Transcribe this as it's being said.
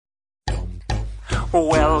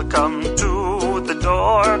Welcome to the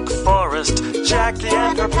Dork Forest. Jackie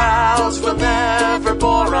and her pals will never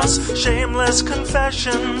bore us. Shameless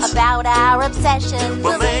confessions about our obsession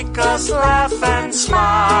will make us laugh and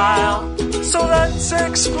smile. So let's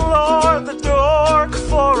explore the Dork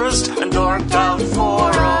Forest and dork out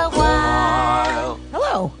for a while.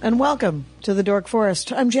 Hello, and welcome to the Dork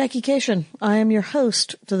Forest. I'm Jackie Cation. I am your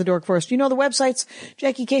host to the Dork Forest. You know the websites,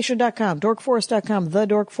 JackieCation.com, DorkForest.com,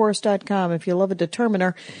 TheDorkForest.com, if you love a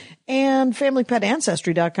determiner, and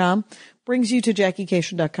FamilyPetAncestry.com brings you to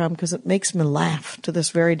JackieCation.com because it makes me laugh to this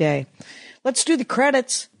very day. Let's do the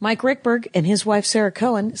credits. Mike Rickberg and his wife Sarah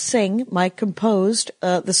Cohen sing. Mike composed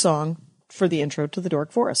the song for the intro to the Dork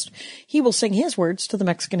Forest. He will sing his words to the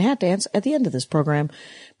Mexican hat dance at the end of this program.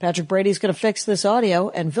 Patrick Brady's going to fix this audio,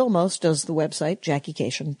 and Vilmos does the website,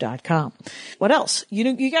 JackieCation.com. What else?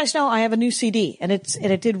 You guys know I have a new CD, and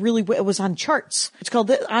it did really well. It was on charts. It's called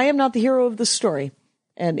I Am Not the Hero of the Story,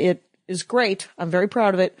 and it is great. I'm very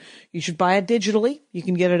proud of it. You should buy it digitally. You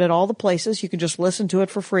can get it at all the places. You can just listen to it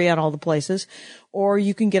for free on all the places, or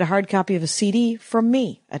you can get a hard copy of a CD from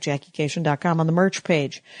me at JackieCation.com on the merch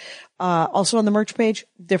page. Also on the merch page,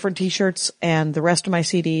 different t-shirts and the rest of my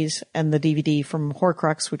CDs and the DVD from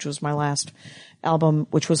Horcrux, which was my last album,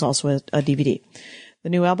 which was also a DVD. The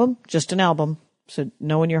new album, just an album, so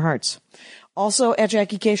know in your hearts. Also at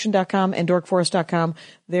JackieCation.com and DorkForest.com,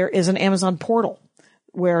 there is an Amazon portal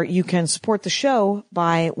where you can support the show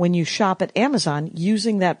by, when you shop at Amazon,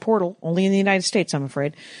 using that portal, only in the United States, I'm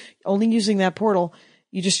afraid, only using that portal,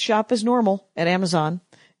 you just shop as normal at Amazon,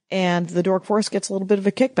 and the Dork Forest gets a little bit of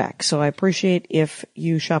a kickback. So I appreciate if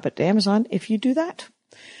you shop at Amazon if you do that.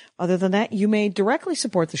 Other than that, you may directly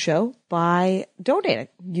support the show by donating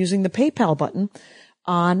using the PayPal button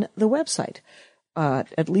on the website.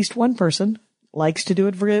 At least one person likes to do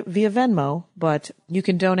it via Venmo, but you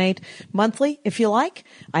can donate monthly if you like.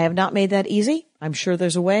 I have not made that easy. I'm sure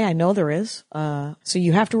there's a way. I know there is. So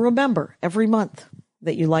you have to remember every month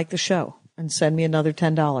that you like the show and send me another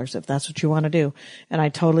 $10 if that's what you want to do. And I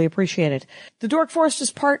totally appreciate it. The Dork Forest is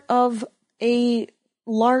part of a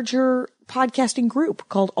larger podcasting group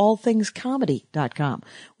called allthingscomedy.com,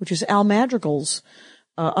 which is Al Madrigal's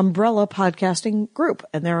umbrella podcasting group.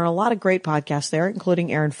 And there are a lot of great podcasts there,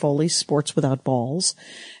 including Aaron Foley's Sports Without Balls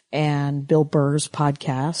and Bill Burr's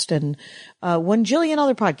podcast and 1 jillion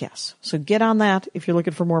other podcasts. So get on that if you're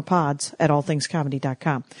looking for more pods at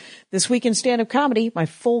allthingscomedy.com. This week in stand-up comedy, my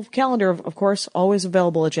full calendar, of course, always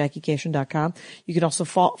available at JackieCation.com. You can also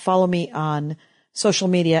follow me on social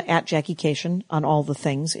media at JackieCation on all the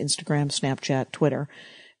things, Instagram, Snapchat, Twitter.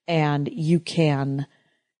 And you can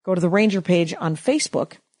go to the Ranger page on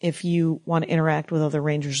Facebook if you want to interact with other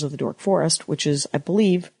Rangers of the Dork Forest, which is, I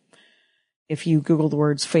believe, if you Google the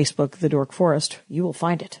words Facebook, the Dork Forest, you will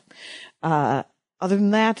find it. Other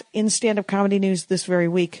than that, in stand-up comedy news this very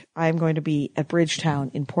week, I am going to be at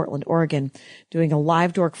Bridgetown in Portland, Oregon, doing a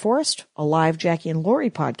live Dork Forest, a live Jackie and Laurie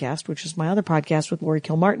podcast, which is my other podcast with Laurie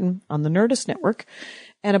Kilmartin on the Nerdist Network,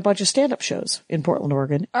 and a bunch of stand-up shows in Portland,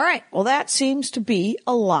 Oregon. All right. Well, that seems to be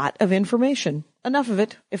a lot of information. Enough of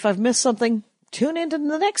it. If I've missed something, tune into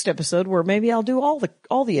the next episode where maybe I'll do all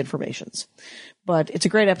the informations. But it's a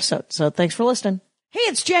great episode, so thanks for listening. Hey,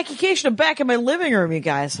 it's Jackie Cation. I'm back in my living room, you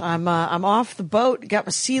guys. I'm off the boat, got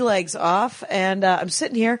my sea legs off, and I'm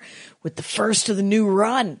sitting here with the first of the new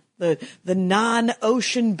run, the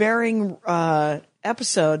non-ocean bearing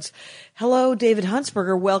episodes. Hello, David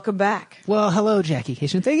Huntsberger. Welcome back. Well, hello, Jackie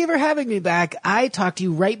Cation. Thank you for having me back. I talked to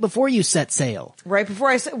you right before you set sail. Right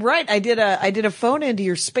before I did a phone into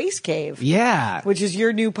your Space Cave. Yeah. Which is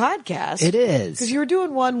your new podcast. It is. Because you were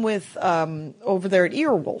doing one with, over there at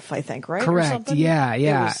Earwolf, I think, right? Correct.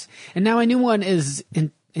 Yeah. And now my new one is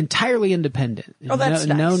entirely independent. Oh, that's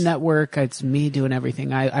nice. No network. It's me doing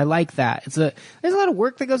everything. I like that. There's a lot of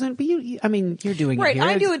work that goes in, but you're doing right.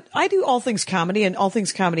 it here. I do All Things Comedy, and All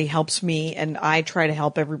Things Comedy helps me, and I try to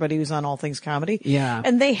help everybody who's on All Things Comedy. Yeah.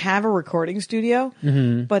 And they have a recording studio,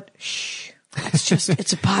 but shh.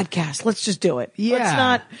 It's a podcast. Let's just do it.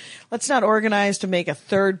 Yeah. Let's not organize to make a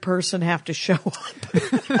third person have to show up.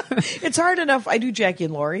 It's hard enough. I do Jackie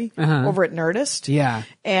and Laurie over at Nerdist. Yeah.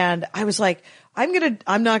 And I was like, I'm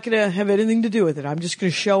not gonna have anything to do with it. I'm just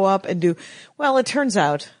gonna show up and do, well, it turns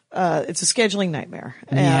out, it's a scheduling nightmare.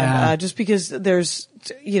 And, just because there's,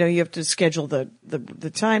 you have to schedule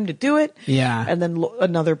the time to do it. Yeah. And then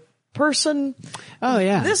another person. Oh,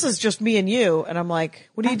 yeah. This is just me and you. And I'm like,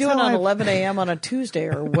 what are you doing on 11 a.m. on a Tuesday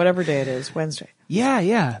or whatever day it is, Wednesday?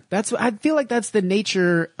 Yeah. I feel like that's the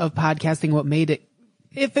nature of podcasting, what made it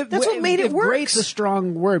That's what made it if work. Great's a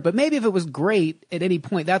strong word, but maybe if it was great at any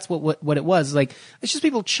point, that's what it was. Like, it's just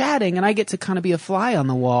people chatting, and I get to kind of be a fly on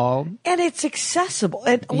the wall. And it's accessible.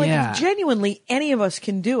 And genuinely, any of us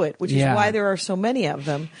can do it, which is why there are so many of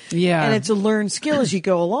them. Yeah. And it's a learned skill as you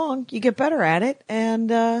go along. You get better at it.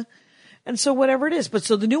 And so whatever it is. But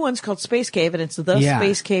so the new one's called Space Cave, and it's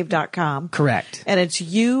thespacecave.com. Correct. And it's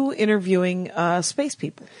you interviewing space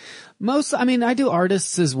people. I do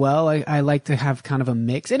artists as well. I like to have kind of a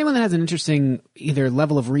mix. Anyone that has an interesting either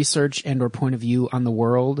level of research and or point of view on the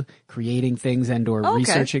world, creating things and or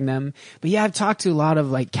researching them. But yeah, I've talked to a lot of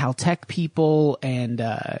like Caltech people and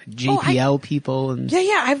JPL people. And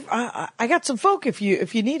I got some folk if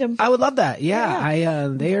you need them. I would love that. Yeah.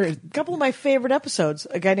 They are a couple of my favorite episodes.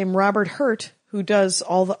 A guy named Robert Hurt who does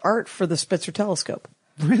all the art for the Spitzer telescope.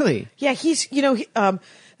 Really? Yeah, he's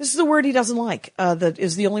this is the word he doesn't like. That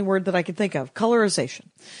is the only word that I can think of. Colorization.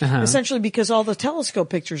 Essentially because all the telescope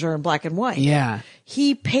pictures are in black and white. Yeah.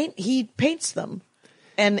 He paints them,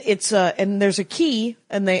 and it's and there's a key,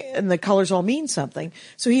 and the colors all mean something.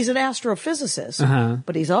 So he's an astrophysicist,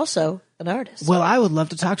 but he's also an artist. Well, I would love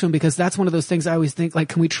to talk to him because that's one of those things I always think, like,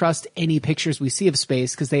 can we trust any pictures we see of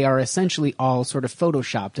space? Because they are essentially all sort of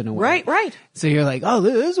photoshopped in a way. Right. So you're like, oh,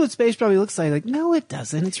 this is what space probably looks like. Like, no, it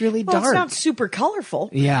doesn't. It's really dark. It's not super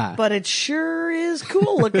colorful. Yeah. But it sure is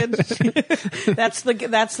cool looking. That's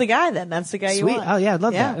the guy then. That's the guy you want. Oh yeah, I'd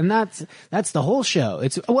love that. And that's the whole show.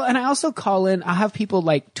 And I also call in, I'll have people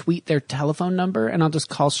like tweet their telephone number and I'll just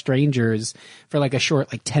call strangers for like a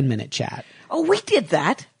short, like 10-minute chat. Oh, we did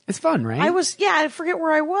that. It's fun, right? I forget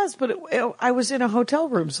where I was, but I was in a hotel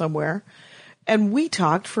room somewhere, and we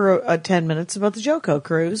talked for 10 minutes about the Joko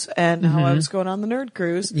cruise and how I was going on the nerd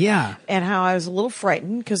cruise. Yeah. And how I was a little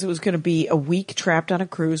frightened because it was going to be a week trapped on a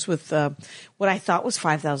cruise with what I thought was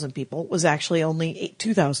 5,000 people was actually only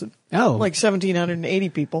 2,000. Oh. Like 1,780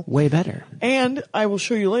 people. Way better. And I will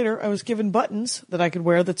show you later, I was given buttons that I could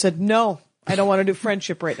wear that said, no, I don't want to do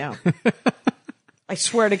friendship right now. I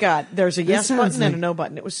swear to God, there's a yes button and a no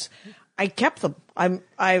button. I kept them.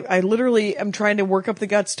 I literally am trying to work up the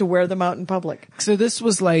guts to wear them out in public. So this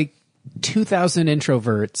was like 2,000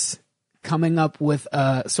 introverts coming up with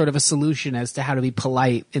a sort of a solution as to how to be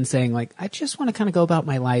polite and saying like, I just want to kind of go about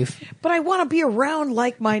my life. But I want to be around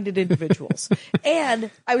like-minded individuals. And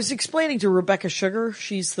I was explaining to Rebecca Sugar,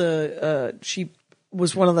 she's she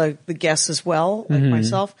was one of the guests as well, like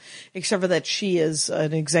myself, except for that she is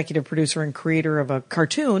an executive producer and creator of a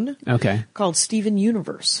cartoon called Steven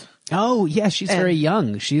Universe. Oh, yeah, she's very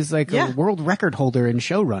young. She's like a world record holder in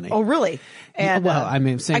show running. Oh, really? And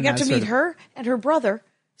I got to meet her and her brother,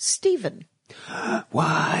 Steven.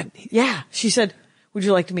 What? Yeah. She said, would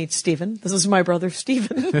you like to meet Steven? This is my brother,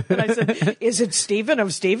 Steven. And I said, is it Steven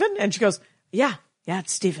of Steven? And she goes, yeah,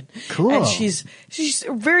 it's Steven. Cool. And she's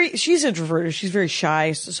introverted. She's very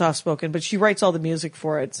shy, soft-spoken, but she writes all the music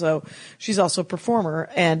for it. So she's also a performer.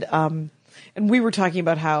 And we were talking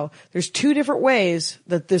about how there's two different ways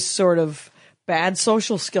that this sort of bad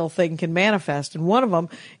social skill thing can manifest. And one of them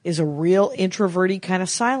is a real introverty kind of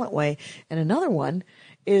silent way. And another one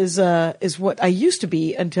is what I used to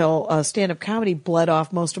be until stand-up comedy bled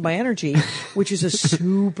off most of my energy, which is a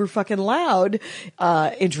super fucking loud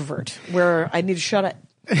introvert where I need to shut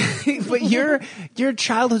it. But your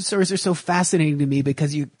childhood stories are so fascinating to me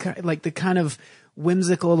because you like the kind of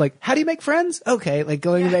whimsical, like, how do you make friends? Okay, like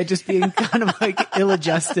going to that, just being kind of like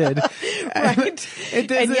ill-adjusted. Right.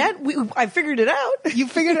 And yet I figured it out. You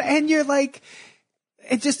figured it, and you're like,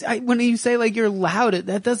 it just, when you say like you're loud,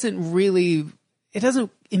 that doesn't really, it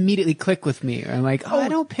doesn't immediately click with me. I'm like, I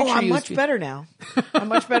don't picture you. I'm much better now. I'm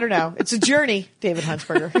much better now. It's a journey, David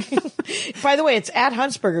Huntsberger. By the way, it's at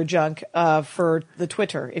Huntsberger Junk for the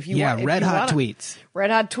Twitter. If you want, red hot tweets.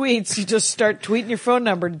 Red hot tweets. You just start tweeting your phone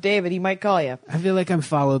number to David. He might call you. I feel like I'm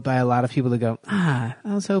followed by a lot of people that go, I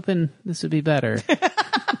was hoping this would be better.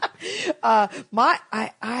 I've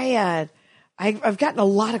gotten a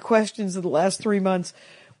lot of questions in the last 3 months.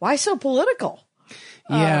 Why so political?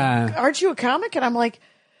 Yeah. Aren't you a comic? And I'm like,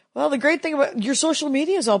 well, the great thing about your social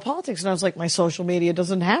media is all politics. And I was like, my social media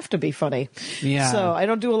doesn't have to be funny. Yeah. So I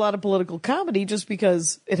don't do a lot of political comedy just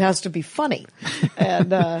because it has to be funny. And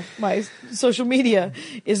my social media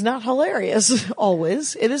is not hilarious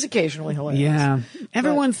always. It is occasionally hilarious. Yeah.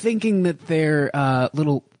 Everyone thinking that their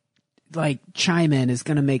little like chime in is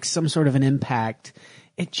going to make some sort of an impact.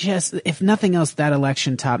 It just, if nothing else, that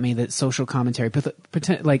election taught me that social commentary,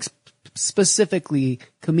 like specifically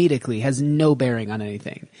comedically has no bearing on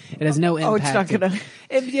anything. It has no impact. Oh, it's not gonna.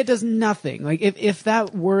 It does nothing. Like if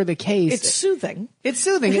that were the case, It's soothing. It's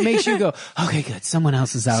soothing. It makes you go, okay, good. Someone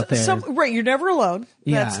else is out there. Right, you're never alone.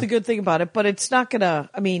 Yeah. That's the good thing about it. But it's not gonna.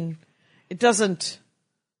 I mean, it doesn't.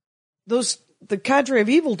 The cadre of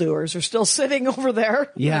evildoers are still sitting over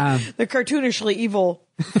there. Yeah. The cartoonishly evil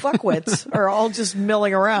fuckwits are all just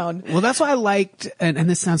milling around. Well, that's why I liked, and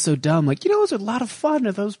this sounds so dumb, like, it was a lot of fun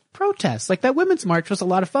at those protests. Like, that women's march was a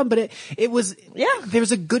lot of fun, but it was, there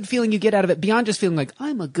was a good feeling you get out of it beyond just feeling like,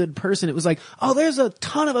 I'm a good person. It was like, oh, there's a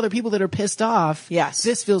ton of other people that are pissed off. Yes.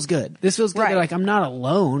 This feels good. This feels good. Right. They're like, I'm not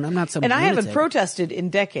alone. I'm not some And I lunatic. haven't protested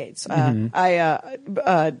in decades.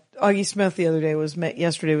 Augie Smith the other day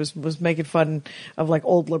yesterday was making fun of like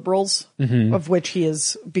old liberals, of which he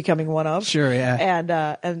is becoming one of. Sure,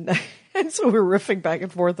 yeah. And so we were riffing back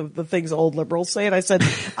and forth of the things old liberals say. And I said,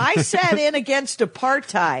 I sat in against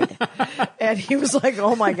apartheid. And he was like,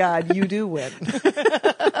 oh my God, you do win.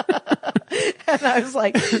 And I was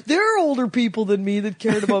like, there are older people than me that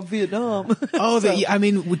cared about Vietnam.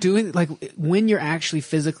 Doing like when you're actually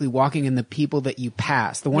physically walking in the people that you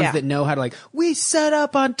pass, the ones that know how to we set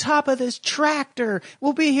up on top of this tractor.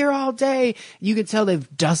 We'll be here all day. You can tell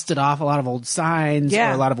they've dusted off a lot of old signs or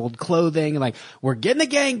a lot of old clothing and we're getting the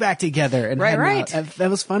gang back together. And right. That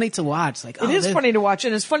was funny to watch. Like, it is funny to watch,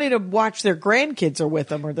 and it's funny to watch their grandkids are with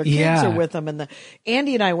them or their kids are with them. And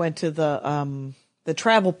Andy and I went to the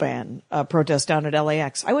travel ban protest down at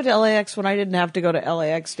LAX. I went to LAX when I didn't have to go to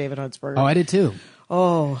LAX, David Huntsberger. Oh, I did too.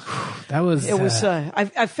 Oh, that was. It was.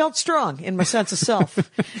 I felt strong in my sense of self.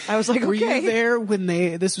 I was like, Were okay. you there when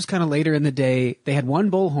this was kind of later in the day? They had one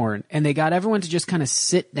bullhorn and they got everyone to just kind of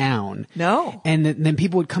sit down. No. And then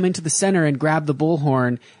people would come into the center and grab the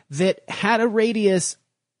bullhorn that had a radius.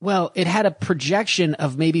 Well, it had a projection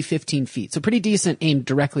of maybe 15 feet. So pretty decent aimed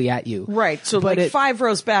directly at you. Right. So but 5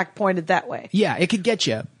 rows back pointed that way. Yeah, it could get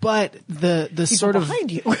you. But the sort of behind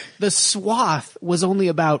you. The swath was only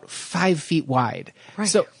about 5 feet wide. Right.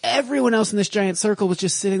 So everyone else in this giant circle was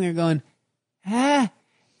just sitting there going,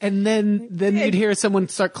 and then you'd hear someone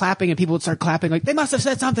start clapping and people would start clapping like, they must have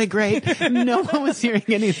said something great. No one was hearing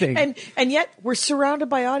anything. And yet we're surrounded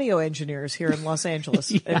by audio engineers here in Los Angeles.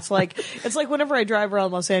 It's like whenever I drive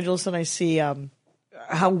around Los Angeles and I see,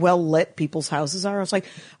 how well lit people's houses are. I was like,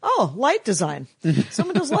 oh, light design.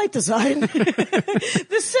 Someone does light design.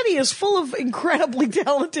 This city is full of incredibly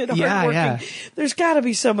talented, hardworking. Yeah. There's got to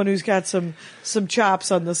be someone who's got some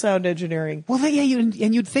chops on the sound engineering. Well,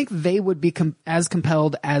 you'd think they would be as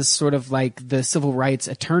compelled as sort of like the civil rights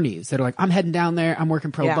attorneys that are like, I'm heading down there, I'm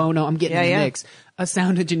working pro bono, I'm getting in the mix. A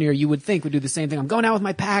sound engineer, you would think, would do the same thing. I'm going out with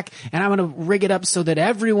my pack and I'm going to rig it up so that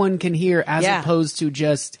everyone can hear, as opposed to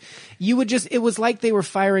it was like they were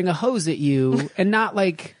firing a hose at you and not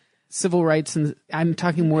like civil rights. And I'm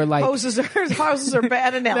talking more like hoses are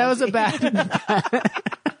bad analogy. That was a bad.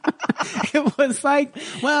 It was like,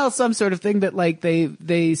 some sort of thing that like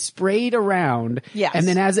they sprayed around. Yes. And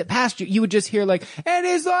then as it passed you, you would just hear like, and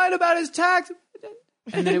he's lying about his tax.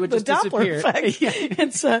 And then it would just the Doppler disappear. effect.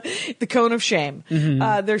 It's the cone of shame.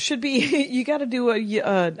 There should be, you got to do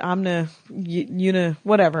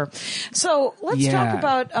whatever. So let's talk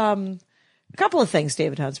about a couple of things,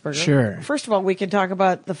 David Huntsberger. Sure. First of all, we can talk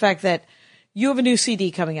about the fact that you have a new CD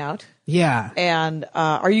coming out. Yeah. And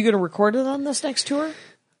are you going to record it on this next tour?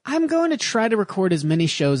 I'm going to try to record as many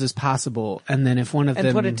shows as possible, and then if one of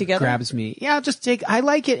them put it together? grabs me, I'll just I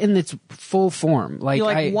like it in its full form. Like you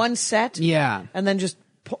like one set? Yeah. And then just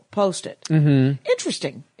post it. Mm-hmm.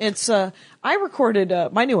 Interesting. It's, I recorded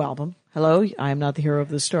my new album. Hello, I am not the hero of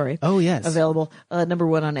this story. Oh, yes. Available, number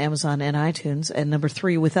 1 on Amazon and iTunes, and number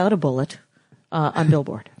 3 without a bullet. On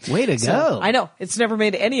Billboard. Way to go. I know. It's never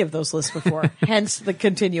made any of those lists before. Hence the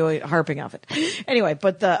continuing harping of it. Anyway,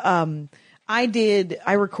 but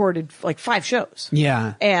I recorded like 5 shows.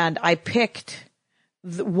 Yeah. And I picked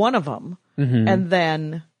one of them and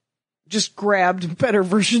then just grabbed better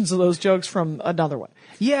versions of those jokes from another one.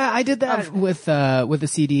 Yeah, I did that with the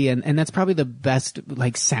CD, and that's probably the best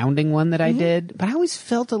like sounding one that I did. But I always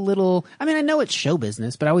felt a little. I mean, I know it's show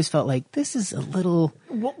business, but I always felt like this is a little.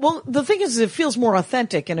 Well, the thing is, it feels more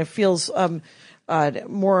authentic and it feels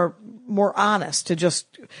more honest to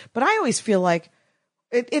just. But I always feel like,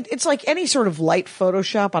 It's like any sort of light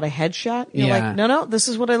Photoshop on a headshot. You're like, no, this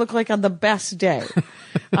is what I look like on the best day.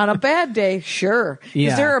 On a bad day, sure.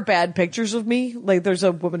 Because there are bad pictures of me. Like there's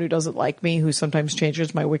a woman who doesn't like me who sometimes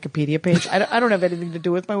changes my Wikipedia page. I don't have anything to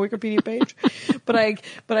do with my Wikipedia page, but I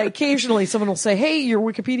occasionally someone will say, "Hey, your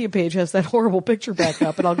Wikipedia page has that horrible picture back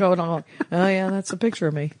up," and I'll go and I'll, "Oh yeah, that's a picture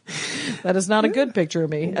of me. That is not a good picture of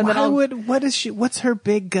me." And then what's her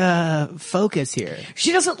big focus here?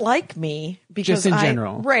 She doesn't like me because just in general.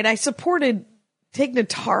 I supported Tig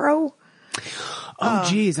Notaro. Oh,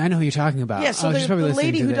 geez, I know who you're talking about. Yeah, so the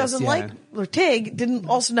lady who doesn't like Tig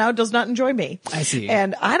does not enjoy me. I see.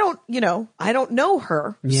 And I don't know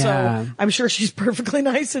her. Yeah. So I'm sure she's perfectly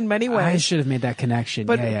nice in many ways. I should have made that connection.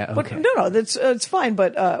 But, okay. But no, it's fine.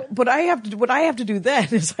 But what I have to do then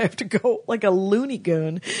is I have to go like a loony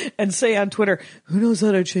goon and say on Twitter, who knows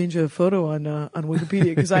how to change a photo on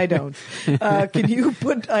Wikipedia? Because I don't. Can you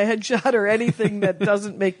put a headshot or anything that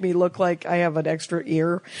doesn't make me look like I have an extra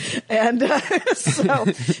ear? And,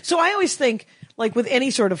 so I always think, like with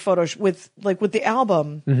any sort of photo, with the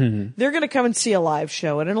album, they're going to come and see a live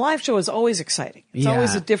show, and a live show is always exciting. It's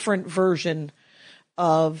always a different version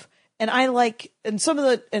of, and some of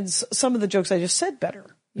the jokes I just said better.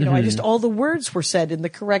 All the words were said in the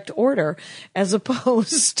correct order as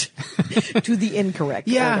opposed to the incorrect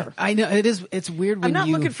order. Yeah, I know. It's weird when I'm not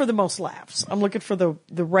looking for the most laughs. I'm looking for the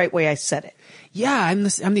right way I said it. Yeah, I'm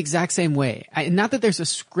the exact same way. Not that there's a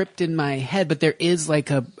script in my head, but there is like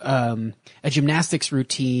a gymnastics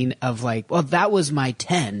routine of like, well, that was my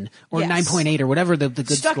 10 or 9.8 or whatever the good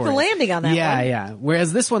Stuck score the landing on that one. Yeah.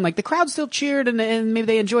 Whereas this one, like the crowd still cheered and maybe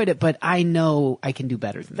they enjoyed it, but I know I can do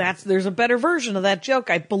better than that. There's a better version of that joke.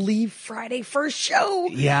 I believe Friday first show.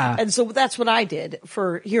 Yeah. And so that's what I did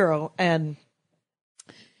for Hero. And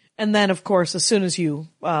then, of course, as soon as you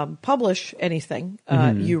publish anything,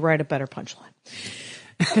 you write a better punchline.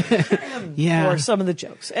 For some of the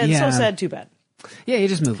jokes. And so sad, too bad. Yeah, you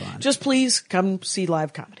just move on. Just please come see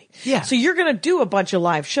live comedy. Yeah. So you're going to do a bunch of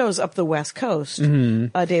live shows up the West Coast.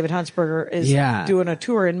 David Huntsberger is doing a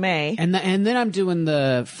tour in May. And then I'm doing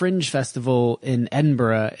the Fringe Festival in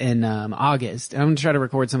Edinburgh in August. And I'm going to try to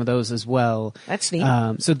record some of those as well. That's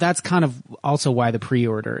neat. So that's kind of also why the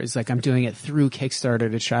pre-order is like I'm doing it through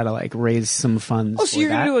Kickstarter to try to like raise some funds. Oh, so you're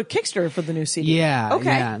going to do a Kickstarter for the new CD? Yeah. Okay.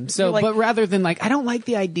 Yeah. So, but rather than like, I don't like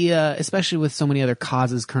the idea, especially with so many other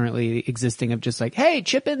causes currently existing, of just like, hey,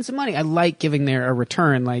 chip in some money. I like giving there a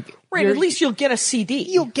return. Like, right, at least you'll get a CD.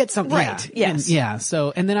 You'll get something. Right, yes.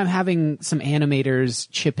 And then I'm having some animators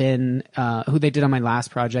chip in, who they did on my last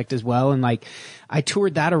project as well. And like, I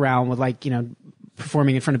toured that around with like,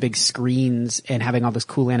 performing in front of big screens and having all this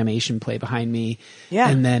cool animation play behind me. Yeah.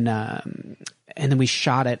 And then we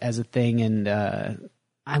shot it as a thing, and,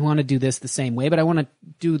 I want to do this the same way, but I want to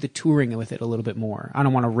do the touring with it a little bit more. I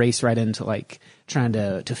don't want to race right into like trying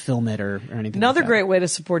to film it or anything. Another like that. great way to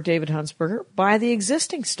support David Huntsberger: buy the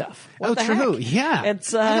existing stuff. What the true. Heck? Yeah.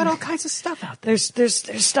 It's I got all kinds of stuff out there.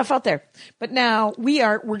 There's stuff out there. But now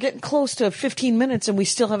we're getting close to 15 minutes and we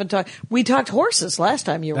still haven't talked. We talked horses last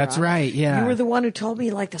time you were That's on. right. Yeah. You were the one who told me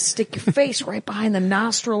you like to stick your face right behind the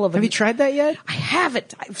nostril of Have you tried that yet? I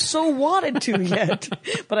haven't. I've so wanted to yet.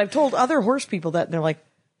 But I've told other horse people that, and they're like,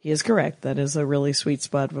 he is correct. That is a really sweet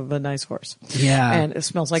spot of a nice horse. Yeah. And it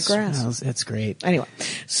smells like grass. It's great. Anyway,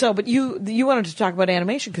 but you wanted to talk about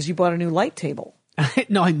animation because you bought a new light table.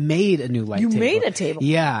 No, I made a new light table. You made a table?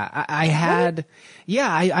 Yeah. I had,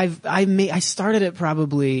 I started it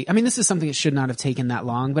probably, I mean, this is something that should not have taken that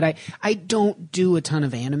long, but I don't do a ton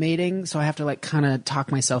of animating, so I have to like kind of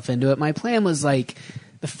talk myself into it. My plan was like,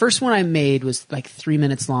 the first one I made was like 3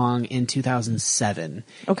 minutes long in 2007.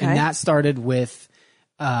 Okay. And that started with,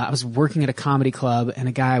 I was working at a comedy club, and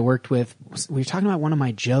a guy I worked with, we were talking about one of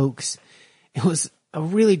my jokes. It was a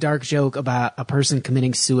really dark joke about a person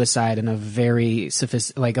committing suicide in a very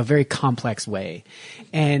a very complex way.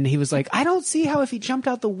 And he was like, I don't see how if he jumped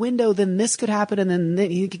out the window, then this could happen, and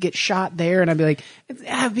then he could get shot there. And I'd be like,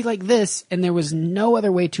 it'd be like this. And there was no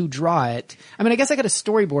other way to draw it. I mean, I guess I could have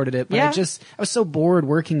storyboarded it, but I was so bored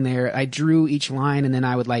working there. I drew each line, and then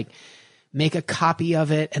I would like make a copy of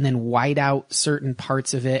it and then white out certain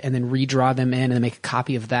parts of it and then redraw them in and then make a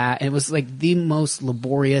copy of that. And it was like the most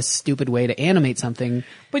laborious, stupid way to animate something.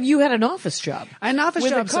 But you had an office job. I had an office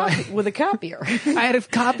job. With a copier. I had a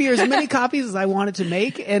copier, as many copies as I wanted to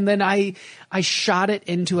make. And then I shot it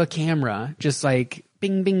into a camera, just like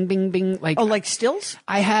bing, bing, bing, bing. Like stills?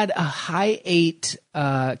 I had a high 8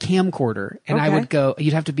 camcorder, and I would go,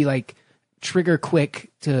 you'd have to be like trigger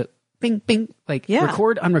quick to bing, bing, like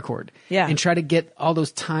record, unrecord. Yeah. And try to get all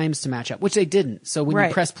those times to match up, which they didn't. So when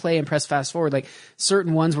you press play and press fast forward, like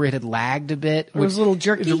certain ones where it had lagged a bit. It was a little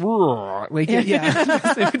jerky. Like,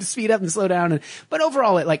 it would speed up and slow down. But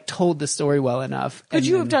overall, it like told the story well enough. Could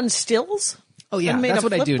you have done stills? Oh yeah, that's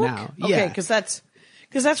what I do now. Okay, because that's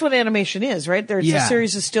what animation is, right? There's a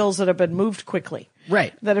series of stills that have been moved quickly.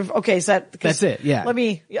 Right. That have, okay, is that, that's it, yeah.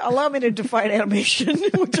 Allow me to define animation,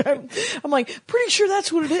 which I'm like, pretty sure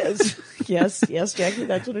that's what it is. Yes, Jackie,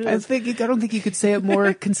 that's what it is. I don't think you could say it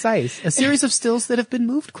more concise. A series of stills that have been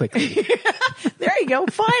moved quickly. There you go,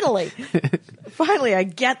 finally. Finally, I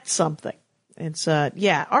get something. It's, all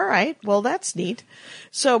right, well, that's neat.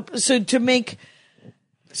 So it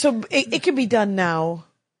can be done now.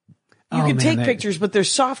 You can take pictures, but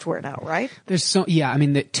there's software now, right? I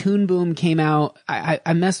mean, the Toon Boom came out.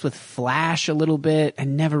 I messed with Flash a little bit. I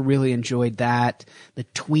never really enjoyed that. The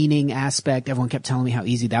tweening aspect, everyone kept telling me how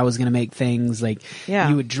easy that was going to make things. Like,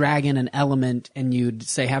 you would drag in an element and you'd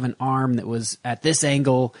say have an arm that was at this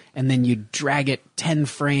angle, and then you'd drag it 10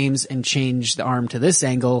 frames and change the arm to this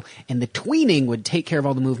angle, and the tweening would take care of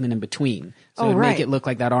all the movement in between. So it would make it look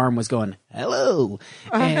like that arm was going, hello.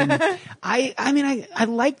 And I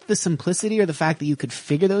liked the simplicity or the fact that you could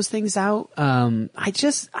figure those things out. I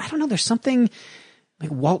don't know. There's something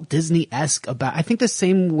like Walt Disney-esque about, I think the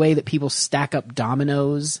same way that people stack up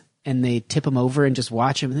dominoes and they tip them over and just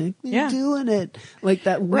watch them and think, you're doing it. Like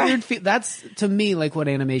that weird feel. That's to me like what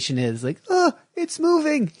animation is. Like, oh, it's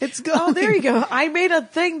moving. It's going. Oh, there you go. I made a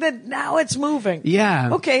thing that now it's moving.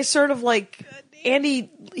 Yeah. Okay. Sort of like Andy,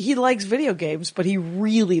 he likes video games, but he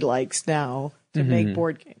really likes now to make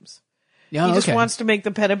board games. Oh, he just wants to make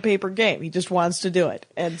the pen and paper game. He just wants to do it.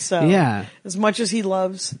 And so as much as he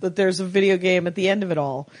loves that there's a video game at the end of it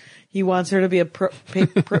all, he wants her to be a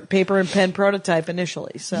paper and pen prototype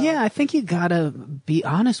initially. So yeah, I think you gotta be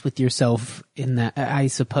honest with yourself in that. I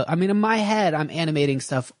suppose. I mean, in my head, I'm animating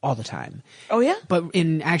stuff all the time. Oh yeah. But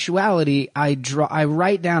in actuality, I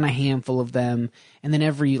write down a handful of them, and then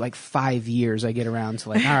every like 5 years, I get around to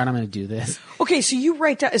like, all right, I'm going to do this. Okay, so you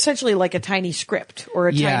write down essentially like a tiny script or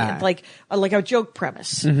a tiny like a joke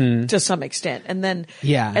premise to some extent, and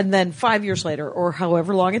then 5 years later, or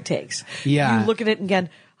however long it takes, you look at it and again.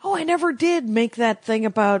 Oh, I never did make that thing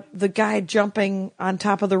about the guy jumping on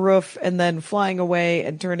top of the roof and then flying away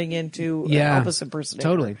and turning into an opposite person.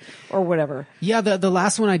 Totally. Or whatever. Yeah, the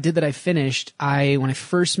last one I did that I finished, when I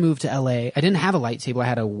first moved to LA, I didn't have a light table. I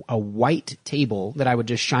had a white table that I would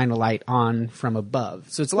just shine a light on from above.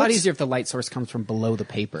 So it's a lot easier if the light source comes from below the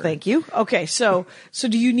paper. Thank you. Okay, so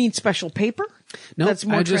do you need special paper? No, that's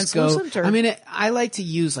more translucent. I mean, I like to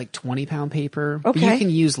use like 20-pound paper. Okay, but you can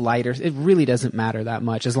use lighter. It really doesn't matter that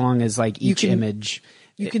much as long as like each image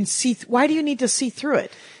you can see. Why do you need to see through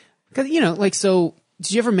it? Because so.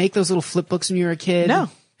 Did you ever make those little flip books when you were a kid? No.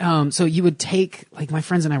 So you would take like my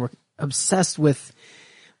friends and I were obsessed with.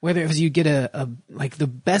 Whether it was you get like the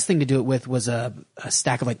best thing to do it with was a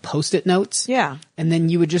stack of like Post-it notes. Yeah. And then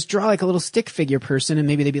you would just draw like a little stick figure person, and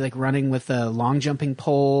maybe they'd be like running with a long jumping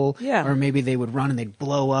pole. Yeah. Or maybe they would run and they'd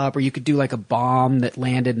blow up, or you could do like a bomb that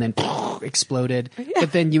landed and then exploded. Yeah.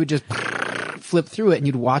 But then you would just flip through it and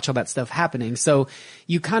you'd watch all that stuff happening. So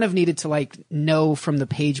you kind of needed to like know from the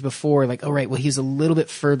page before, like, oh right, well he's a little bit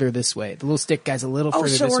further this way. The little stick guy's a little further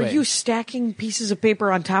this way. Oh, so are you stacking pieces of paper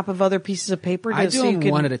on top of other pieces of paper? I do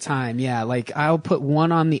them one at a time, yeah. Like I'll put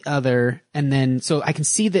one on the other, and then so I can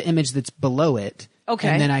see the image that's below it. Okay.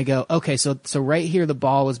 And then I go, okay, so right here the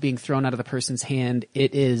ball is being thrown out of the person's hand.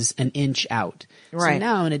 It is an inch out. Right. So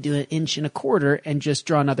now I'm going to do an inch and a quarter and just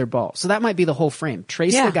draw another ball. So that might be the whole frame.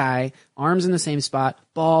 Trace the guy, arms in the same spot,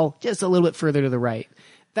 ball just a little bit further to the right.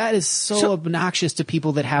 That is so obnoxious to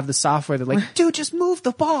people that have the software. They're like, dude, just move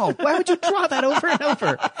the ball. Why would you draw that over and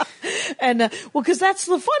over? And, because that's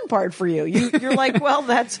the fun part for you. You're like, well,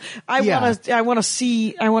 I want to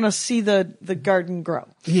see the garden grow.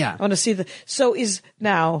 Yeah. I want to see so is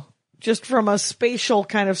now, just from a spatial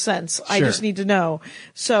kind of sense, I just need to know.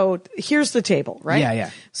 So here's the table, right? Yeah, yeah.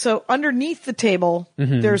 So underneath the table,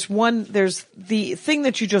 there's the thing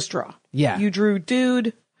that you just draw. Yeah. You drew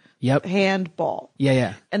dude. Yep. Hand, ball. Yeah,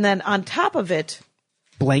 yeah. And then on top of it,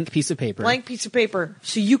 blank piece of paper.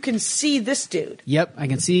 So you can see this dude. Yep. I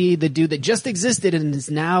can see the dude that just existed and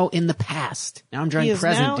is now in the past. Now I'm drawing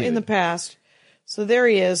present He is now dude. in the past. So there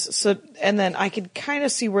he is. So, and then I can kind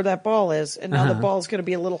of see where that ball is. And now the ball is going to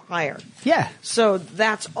be a little higher. Yeah. So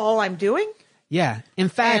that's all I'm doing? Yeah. In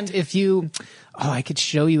fact, I could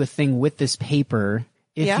show you a thing with this paper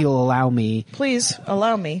if you'll allow me. Please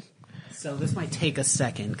allow me. So this might take a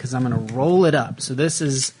second because I'm going to roll it up. So this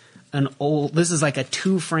is like a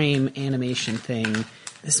 2-frame animation thing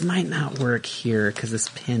this might not work here because this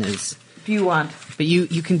pin is. Do you want? But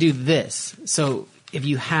you can do this. So if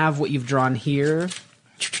you have what you've drawn here,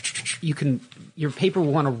 your paper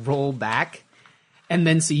will want to roll back. And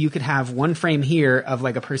then so you could have one frame here of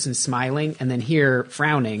like a person smiling and then here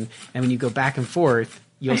frowning. And when you go back and forth,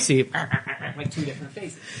 you'll see like two different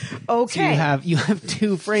faces. Okay. So you have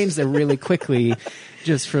two frames that really quickly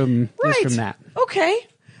just from that. Okay.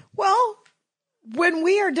 Well, when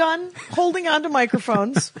we are done holding on to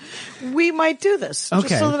microphones, we might do this. Okay.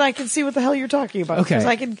 Just so that I can see what the hell you're talking about. Okay.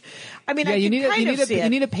 Because you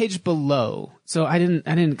need a page below. So I didn't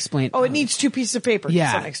explain. Oh, it needs two pieces of paper to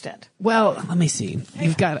some extent. Well, let me see.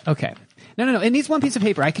 You've got, okay. No. It needs one piece of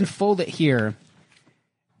paper. I can fold it here.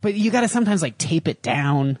 But you got to sometimes like tape it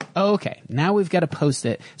down. Oh, okay. Now we've got to post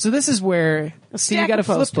it. So this is where, so you got to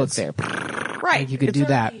flip book there. Right. You could do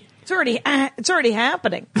that. It's already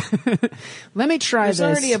happening. Let me try this. There's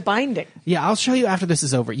already a binding. Yeah, I'll show you after this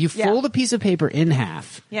is over. You fold a piece of paper in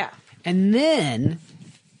half. Yeah. And then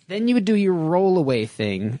you would do your rollaway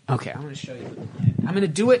thing. Okay, I'm going to show you. I'm going to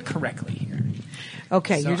do it correctly here.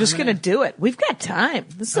 Okay, so you're just going to do it. We've got time.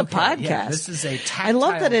 This is a podcast. Yeah, this is a tactile I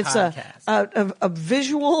love that it's podcast. a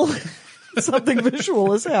visual. Something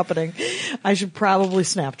visual is happening. I should probably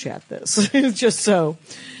Snapchat this just so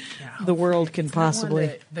the world can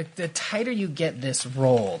possibly. The tighter you get this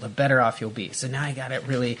roll, the better off you'll be. So now I got it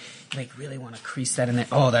really want to crease that in there.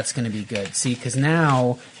 Oh, that's going to be good. See, because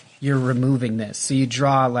now you're removing this. So you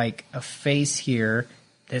draw like a face here.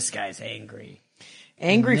 This guy's angry.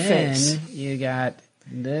 Angry and face. Then you got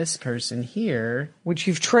this person here, which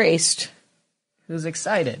you've traced, who's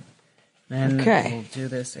excited. Then we'll do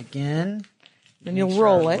this again. Then you'll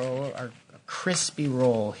roll it. A crispy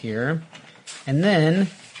roll here, and then.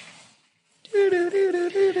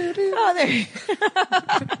 Oh, there.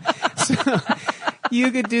 So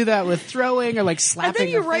you could do that with throwing or like slapping. And then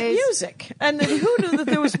you write music. And then who knew that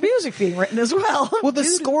there was music being written as well? Well, the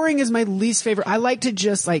scoring is my least favorite. I like to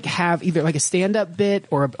just like have either like a stand-up bit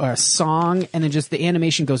or a song, and then just the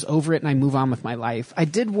animation goes over it, and I move on with my life. I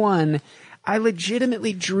did one. I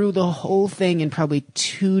legitimately drew the whole thing in probably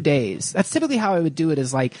 2 days. That's typically how I would do it,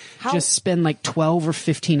 is like just spend like 12 or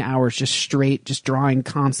 15 hours just straight, just drawing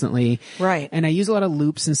constantly. Right. And I use a lot of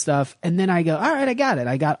loops and stuff. And then I go, all right, I got it.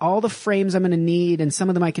 I got all the frames I'm going to need, and some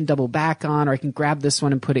of them I can double back on, or I can grab this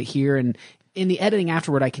one and put it here. And in the editing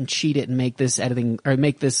afterward, I can cheat it and make this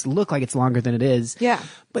look like it's longer than it is. Yeah.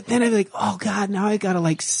 But then I'm like, oh God, now I gotta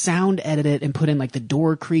like sound edit it and put in like the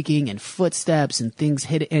door creaking and footsteps and things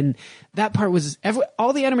hit it. And that part was,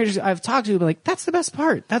 all the animators I've talked to, like, that's the best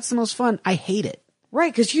part. That's the most fun. I hate it.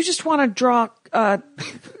 Right. Cause you just want to draw,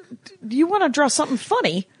 something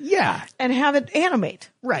funny. Yeah. And have it animate.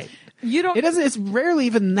 Right. It's rarely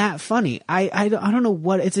even that funny. I don't know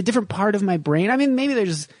what, it's a different part of my brain. I mean, maybe there's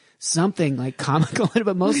just something like comical in it,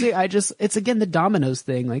 but mostly it's again the dominoes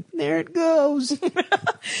thing. Like, there it goes.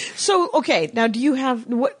 So, okay, now do you have,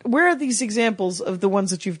 where are these examples of the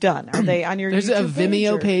ones that you've done? Are they on your There's YouTube a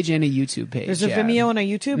Vimeo page and a YouTube page. There's a Vimeo and a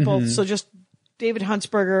YouTube, both. So just David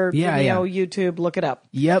Huntsberger, Vimeo, YouTube, look it up.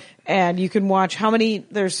 Yep. And you can watch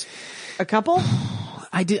there's a couple?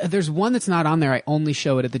 There's one that's not on there. I only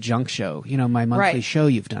show it at the Junk Show. You know, my monthly show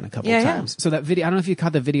you've done a couple of times. So that video, I don't know if you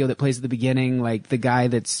caught the video that plays at the beginning, like the guy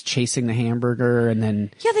that's chasing the hamburger and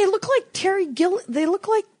then. Yeah, they look like they look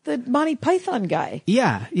like the Monty Python guy.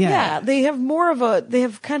 Yeah. Yeah, they have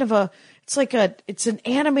it's an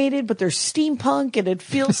animated, but there's steampunk, and it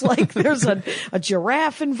feels like there's a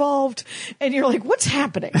giraffe involved, and you're like, what's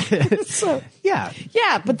happening? So, yeah,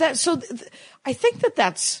 but I think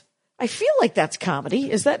I feel like that's comedy.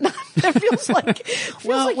 Is that not? That feels like.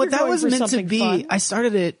 What that was meant to be. Fun. I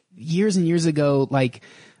started it years and years ago. Like,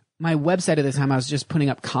 my website at the time, I was just putting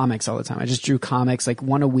up comics all the time. I just drew comics, like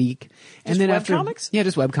one a week, and then comics? Yeah,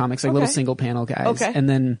 just web comics, like little single panel guys. Okay.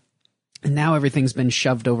 And now everything's been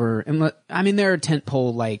shoved over. And I mean, there are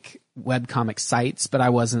tentpole like web comic sites, but I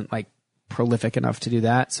wasn't like prolific enough to do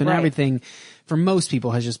that. So now everything for most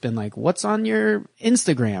people has just been like, what's on your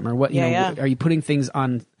Instagram, or what? You know, are you putting things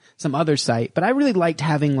on some other site? But I really liked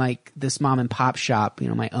having like this mom and pop shop, you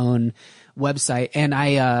know, my own website. And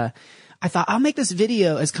I thought I'll make this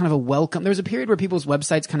video as kind of a welcome. There was a period where people's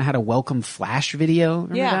websites kind of had a welcome flash video.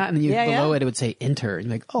 Remember that? And then below it would say enter. And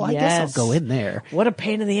you're like, oh, I guess I'll go in there. What a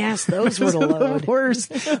pain in the ass those were to load. The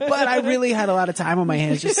worst. But I really had a lot of time on my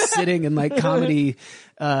hands just sitting in like comedy,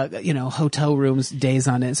 hotel rooms, days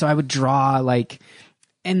on it. So I would draw like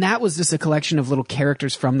And that was just a collection of little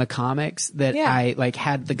characters from the comics that I like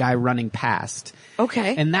had the guy running past.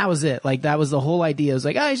 Okay. And that was it. Like that was the whole idea. It was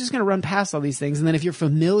like, oh, he's just going to run past all these things. And then if you're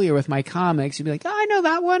familiar with my comics, you'd be like, oh, I know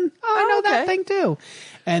that one. Oh, I know that thing too.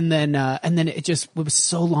 And then it just was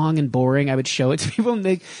so long and boring. I would show it to people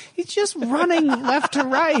and he's just running left to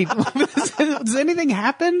right. Does anything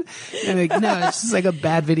happen? And like, no, it's just like a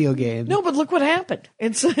bad video game. No, but look what happened.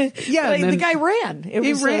 It's the guy ran.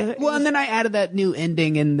 He ran. Well, and then I added that new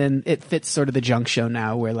ending, and then it fits sort of the junk show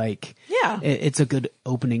now, where like, it's a good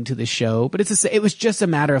opening to the show. But it was just a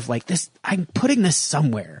matter of like this. I'm putting this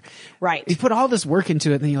somewhere, right? You put all this work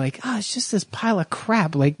into it, and then you're like, oh, it's just this pile of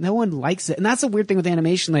crap. Like no one likes it, and that's the weird thing with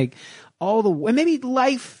animation. Like and maybe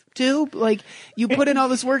life too. Like you put in all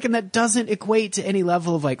this work, and that doesn't equate to any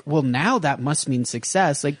level of like, well, now that must mean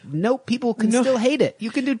success. Like, nope, people can still hate it.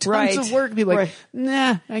 You can do tons of work and be like,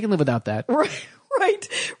 nah, I can live without that. Right.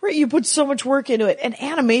 You put so much work into it. And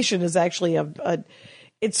animation is actually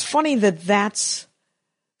it's funny that's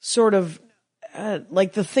sort of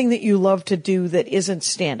like the thing that you love to do that isn't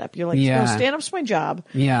stand-up. You're like, no, stand-up's my job.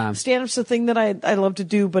 Yeah. Stand-up's the thing that I love to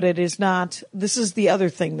do, but it is not. This is the other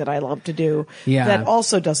thing that I love to do that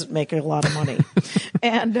also doesn't make a lot of money.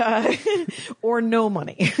 And or no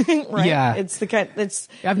money. Right? Yeah. It's the kind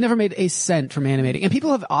I've never made a cent from animating. And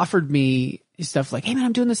people have offered me stuff like, hey man,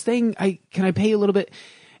 I'm doing this thing. Can I pay you a little bit?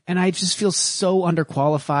 And I just feel so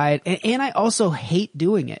underqualified. And I also hate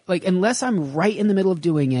doing it. Like, unless I'm right in the middle of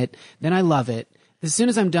doing it, then I love it. As soon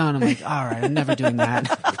as I'm done, I'm like, all right, I'm never doing that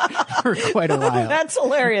for quite a while. That's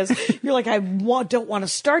hilarious. You're like, I don't want to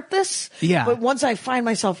start this. Yeah. But once I find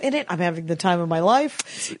myself in it, I'm having the time of my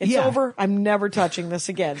life. It's over. I'm never touching this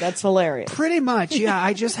again. That's hilarious. Pretty much. Yeah.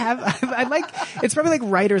 I just have, it's probably like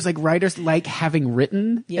writers like having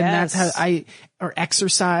written. Yes. And that's how or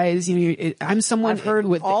exercise. I'm someone. I've heard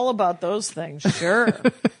all about those things. Sure.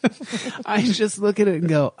 I just look at it and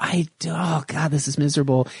go, oh God, this is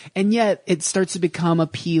miserable. And yet it starts to become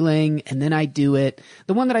appealing, and then I do it.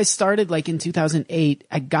 The one that I started like in 2008,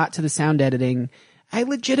 I got to the sound editing. I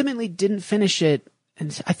legitimately didn't finish it,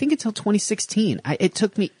 and I think until 2016. It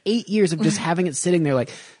took me 8 years of just having it sitting there like,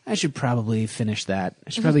 I should probably finish that. I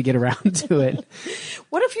should probably get around to it.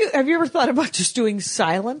 Have you ever thought about just doing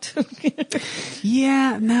silent?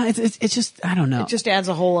 Yeah, no, it's just, I don't know. It just adds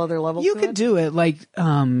a whole other level You to could it. do it like,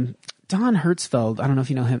 Don Hertzfeld, I don't know if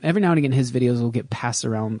you know him. Every now and again, his videos will get passed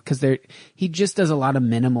around because he just does a lot of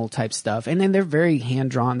minimal type stuff, and then they're very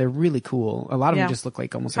hand drawn. They're really cool. A lot of them just look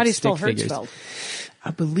like almost. How like do you spell stick figures. Hertzfeld?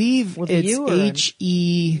 I believe With it's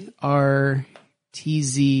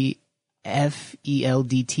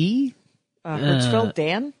HERTZFELDT. Hertzfeld,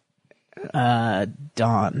 Dan? Don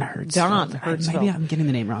Hertzfeld. Don Hertzfeld. Maybe I'm getting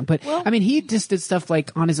the name wrong, but I mean, he just did stuff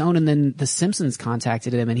like on his own, and then The Simpsons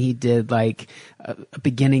contacted him, and he did like a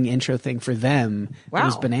beginning intro thing for them. Wow. It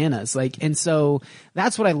was bananas. Like, and so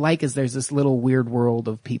that's what I like is there's this little weird world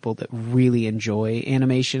of people that really enjoy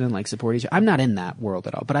animation and like support each other. I'm not in that world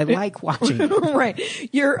at all, but I like watching it. Right.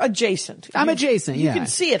 You're adjacent. I'm adjacent. You can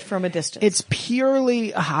see it from a distance. It's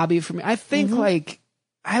purely a hobby for me. I think like,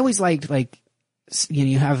 I always liked like,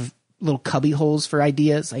 you have little cubby holes for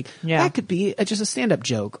ideas. Like that could be just a stand-up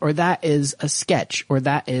joke, or that is a sketch, or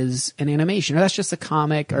that is an animation, or that's just a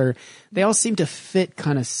comic, or they all seem to fit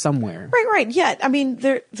kind of somewhere. Right. Yeah. I mean,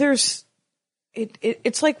 there's,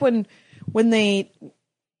 it's like when they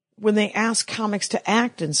ask comics to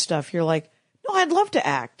act and stuff, you're like, no, I'd love to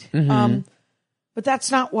act. But that's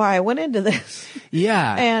not why I went into this.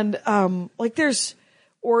 Yeah. And, like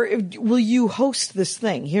or will you host this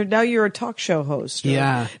thing here? Now you're a talk show host.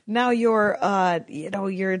 Yeah. Now you're,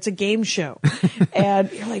 it's a game show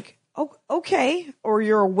and you're like, oh, okay. Or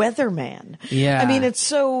you're a weatherman. Yeah. I mean, it's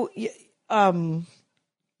so,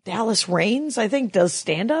 Dallas Raines, I think, does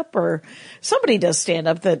stand up, or somebody does stand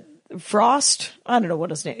up that Frost. I don't know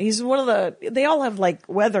what his name. He's one of they all have like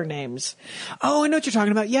weather names. Oh, I know what you're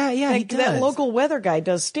talking about. Yeah. He does. That local weather guy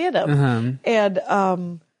does stand up.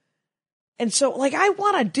 And so, like, I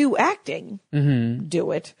want to do acting.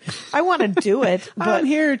 Do it. I want to do it. But I'm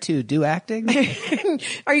here to do acting.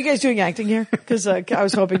 Are you guys doing acting here? Because I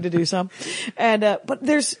was hoping to do some. And but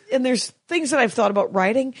there's things that I've thought about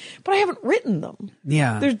writing, but I haven't written them.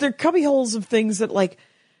 Yeah. There are cubby holes of things that, like,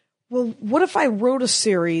 well, what if I wrote a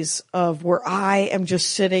series of where I am just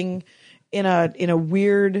sitting in a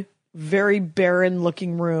weird, very barren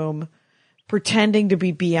looking room, pretending to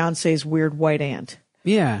be Beyonce's weird white aunt.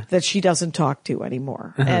 Yeah. That she doesn't talk to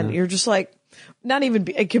anymore. And you're just like, not even,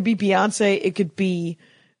 it could be Beyonce. It could be,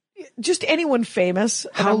 just anyone famous.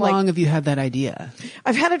 And How I'm like, long have you had that idea?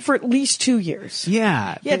 I've had it for at least 2 years.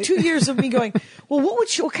 Yeah. Yeah, 2 years of me going, well,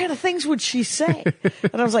 what kind of things would she say?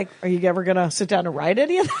 And I was like, are you ever going to sit down and write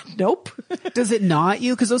any of that? Nope. Does it knot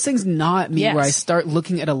you? Because those things knot me Yes. where I start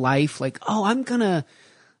looking at a life like, oh, I'm gonna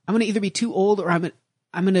either be too old or I'm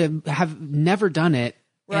gonna have never done it.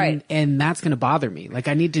 Right. And that's gonna bother me. Like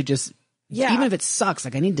I need to just, even if it sucks,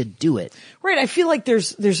 like I need to do it. Right. I feel like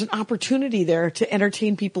there's an opportunity there to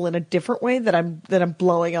entertain people in a different way that I'm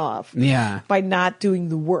blowing off. Yeah. By not doing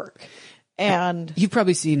the work. And You've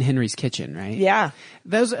probably seen Henry's Kitchen, right? yeah.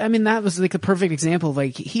 That was like the perfect example of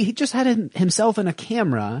like, he just had himself in a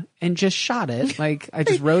camera and just shot it. Like I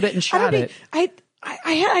just wrote it and shot it.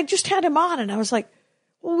 I just had him on and I was like,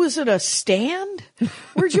 well, was it a stand?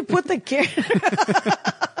 Where'd you put the camera?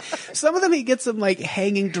 Some of them he gets them like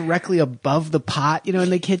hanging directly above the pot, in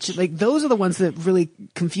the kitchen. Like those are the ones that really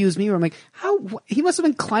confuse me where I'm like, he must have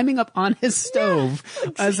been climbing up on his stove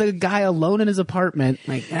as a guy alone in his apartment.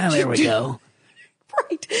 Like, there we go.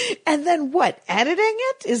 Right. And then what? Editing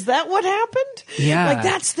it? Is that what happened? Yeah. Like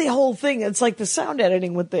that's the whole thing. It's like the sound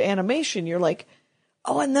editing with the animation. You're like,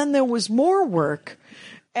 oh, and then there was more work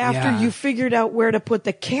after you figured out where to put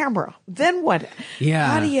the camera. Then what? Yeah.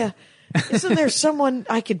 How do you... Isn't there someone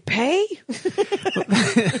I could pay?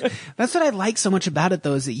 That's what I like so much about it,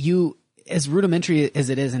 though, is that you, as rudimentary as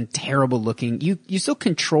it is and terrible looking, you still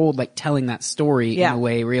controlled like telling that story in a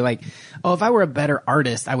way where you're like, oh, if I were a better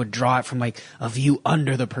artist, I would draw it from like a view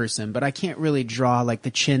under the person, but I can't really draw like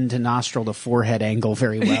the chin to nostril to forehead angle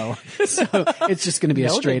very well. So it's just going to be a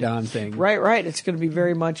straight on thing. Right. It's going to be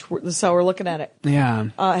very much, this is how we're looking at it. Yeah.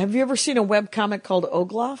 Have you ever seen a webcomic called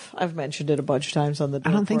Ogloff? I've mentioned it a bunch of times on the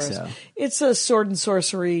Dork I don't think Forest. so. It's a sword and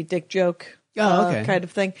sorcery dick joke okay. kind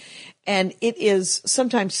of thing. And it is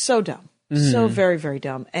sometimes so dumb. So very, very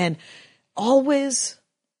dumb. And always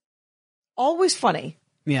funny.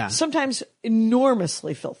 Yeah. Sometimes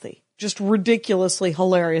enormously filthy. Just ridiculously,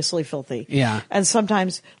 hilariously filthy. Yeah. And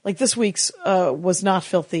sometimes, like this week's was not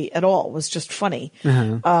filthy at all. It was just funny.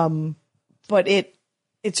 But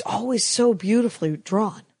it's always so beautifully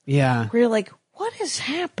drawn. Yeah. Where you're like, what is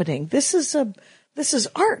happening? This is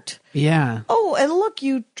art. Yeah. Oh, and look,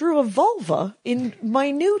 you drew a vulva in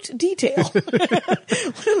minute detail.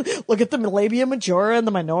 Look at the labia majora and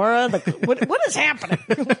the minora. What is happening?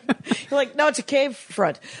 You're like, no, it's a cave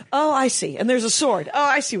front. Oh, I see. And there's a sword. Oh,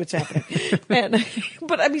 I see what's happening.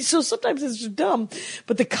 But I mean, so sometimes it's just dumb.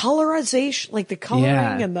 But the colorization, like the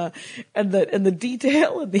coloring and the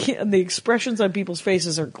detail and the expressions on people's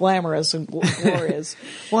faces are glamorous and glorious.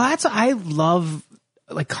 Well, I love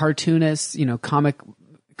like cartoonists, comic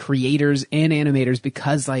creators and animators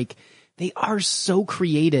because like they are so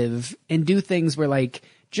creative and do things where like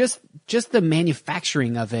just the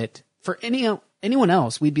manufacturing of it for anyone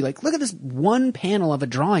else, we'd be like, look at this one panel of a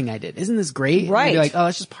drawing I did. Isn't this great? Right. And we'd be like, oh,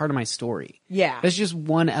 that's just part of my story. Yeah. That's just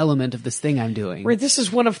one element of this thing I'm doing. Right. This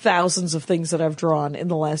is one of thousands of things that I've drawn in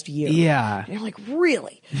the last year. Yeah. And you're like,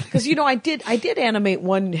 really? Because, I did animate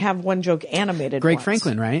have one joke animated Greg once.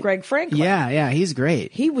 Franklin, right? Greg Franklin. Yeah. He's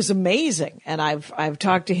great. He was amazing. And I've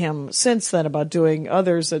talked to him since then about doing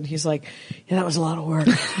others. And he's like, yeah, that was a lot of work.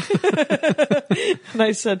 And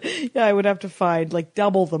I said, yeah, I would have to find like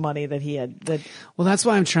double the money that he had. Well, that's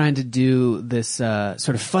why I'm trying to do this sort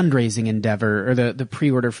of fundraising endeavor, or the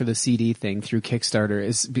pre-order for the CD thing through Kickstarter,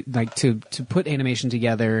 is like to put animation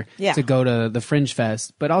together to go to the Fringe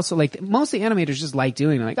Fest. But also, like, most of the animators just like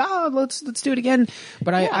doing it. Like, oh, let's do it again.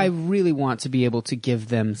 But I really want to be able to give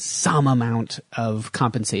them some amount of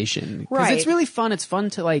compensation. Because it's really fun. It's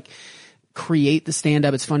fun to like create the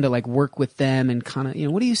stand-up. It's fun to like work with them and kind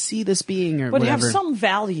of, what do you see this being, or but whatever. have some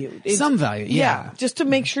value. Some value, yeah. Just to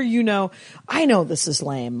make sure I know this is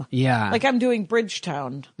lame. Yeah. Like I'm doing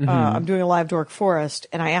Bridgetown. I'm doing a live Dork Forest,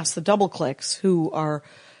 and I asked the Double Clicks, they're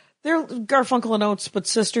Garfunkel and Oates, but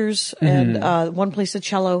sisters, and one plays the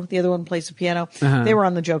cello, the other one plays the piano. They were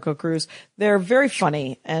on the Joko cruise. They're very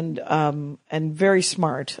funny and very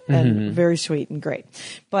smart and very sweet and great.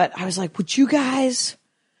 But I was like, would you guys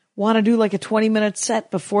want to do like a 20-minute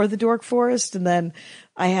set before the Dork Forest? And then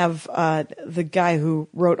I have the guy who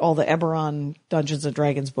wrote all the Eberron Dungeons and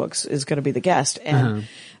Dragons books is going to be the guest, and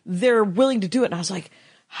they're willing to do it. And I was like,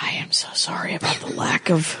 I am so sorry about the lack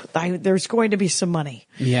of. There's going to be some money.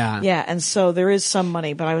 Yeah, and so there is some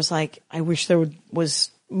money, but I was like, I wish there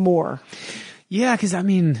was more. Yeah, because I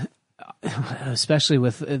mean, especially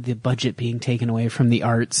with the budget being taken away from the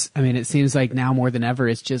arts, I mean, it seems like now more than ever,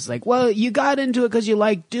 it's just like, well, you got into it because you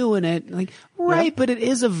like doing it. Like, right, but it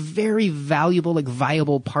is a very valuable, like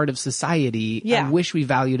viable part of society. Yeah. I wish we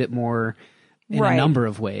valued it more in a number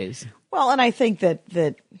of ways. Well, and I think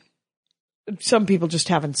that some people just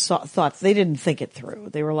haven't thought, they didn't think it through.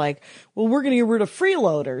 They were like, well, we're going to get rid of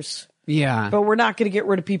freeloaders. Yeah. But we're not going to get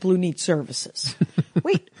rid of people who need services.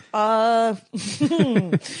 Wait, those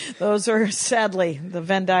are sadly the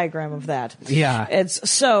Venn diagram of that. Yeah. It's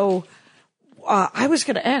so, I was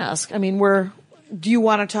going to ask, I mean, do you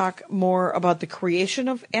want to talk more about the creation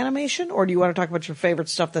of animation, or do you want to talk about your favorite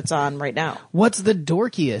stuff that's on right now? What's the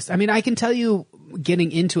dorkiest? I mean, I can tell you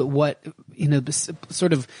getting into it what,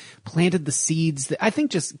 sort of planted the seeds that I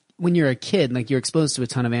think just when you're a kid, like you're exposed to a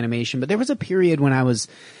ton of animation, but there was a period when I was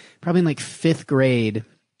probably in like 5th grade.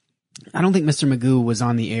 I don't think Mr. Magoo was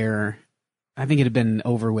on the air. I think it had been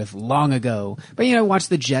over with long ago. But, watch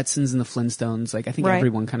the Jetsons and the Flintstones. Like, I think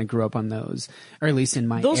everyone kind of grew up on those, or at least in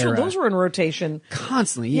my era. Those were in rotation.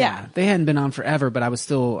 Constantly, yeah. They hadn't been on forever, but I was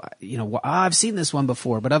still, I've seen this one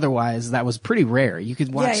before, but otherwise that was pretty rare. You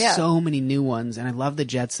could watch so many new ones, and I love the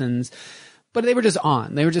Jetsons. But they were just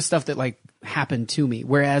on. They were just stuff that like happened to me.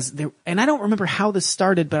 Whereas and I don't remember how this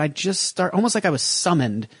started, but I just almost like I was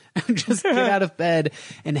summoned. Just get out of bed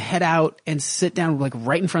and head out and sit down like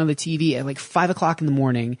right in front of the TV at like 5:00 in the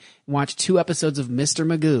morning, watch 2 episodes of Mr.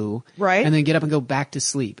 Magoo. Right. And then get up and go back to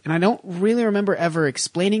sleep. And I don't really remember ever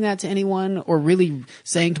explaining that to anyone or really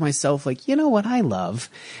saying to myself like, you know what I love?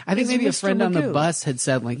 I think maybe a friend on the bus had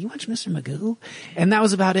said like, you watch Mr. Magoo? And that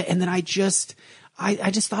was about it. And then I just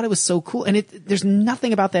thought it was so cool. And there's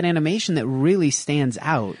nothing about that animation that really stands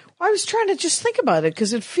out. I was trying to just think about it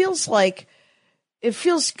because it feels kind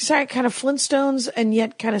of Flintstones and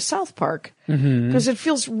yet kind of South Park. Because it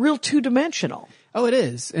feels real 2-dimensional. Oh, it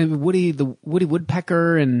is. And Woody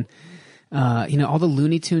Woodpecker and, all the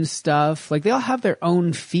Looney Tunes stuff. Like they all have their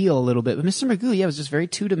own feel a little bit. But Mr. Magoo, it was just very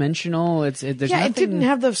 2-dimensional. There's nothing... it didn't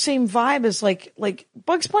have the same vibe as like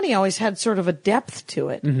Bugs Bunny always had sort of a depth to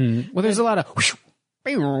it. Mm-hmm. Well, there's a lot of...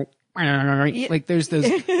 Like there's those,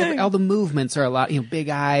 all the movements are a lot, big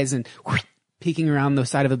eyes and peeking around the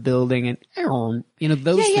side of a building and,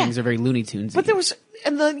 those things are very Looney Tunes. But there was,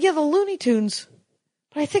 the Looney Tunes,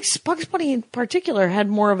 but I think Bugs Bunny in particular had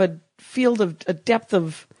more of a field of a depth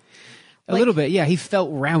of. A little bit, yeah. He felt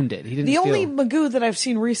rounded. He didn't. The only Magoo that I've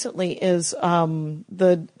seen recently is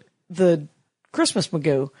the Christmas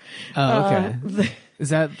Magoo. Oh, okay. Is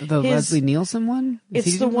that the Leslie Nielsen one?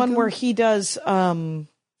 It's the one where he does,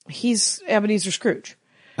 he's Ebenezer Scrooge.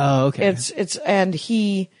 Oh, okay. It's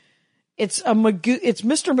Mr.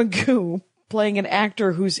 Magoo playing an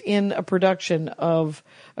actor who's in a production of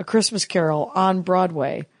A Christmas Carol on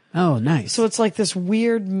Broadway. Oh, nice. So it's like this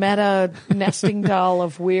weird meta nesting doll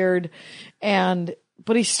of weird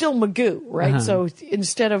but he's still Magoo, right? Uh-huh. So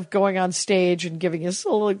instead of going on stage and giving a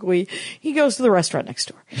soliloquy, he goes to the restaurant next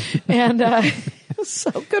door. And,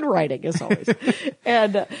 so good writing as always.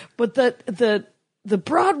 And, but the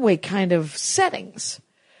Broadway kind of settings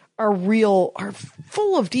are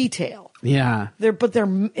full of detail. Yeah.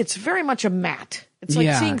 It's very much a matte. It's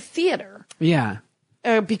like seeing theater. Yeah.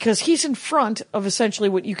 Because he's in front of essentially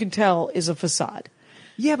what you can tell is a facade.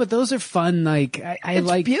 Yeah, but those are fun. Like it's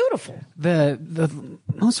like beautiful. The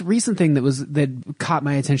most recent thing that caught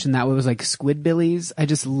my attention that way was like Squidbillies. I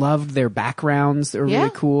just loved their backgrounds. They were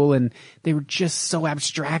really cool, and they were just so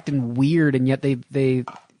abstract and weird, and yet they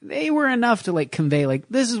were enough to like convey like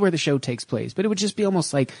this is where the show takes place. But it would just be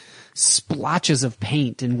almost like splotches of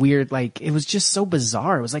paint and weird. Like it was just so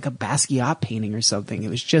bizarre. It was like a Basquiat painting or something.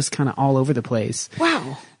 It was just kind of all over the place.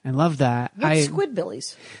 Wow. I love that. What's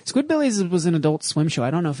Squidbillies? Squidbillies was an Adult Swim show. I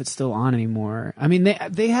don't know if it's still on anymore. I mean,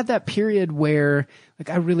 they had that period where, like,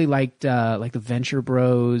 I really liked, like the Venture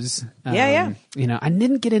Bros. Yeah. I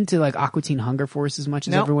didn't get into like Aqua Teen Hunger Force as much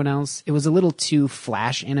as everyone else. It was a little too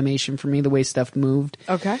flash animation for me, the way stuff moved.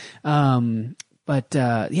 Okay. But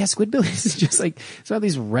Squidbillies is just like, so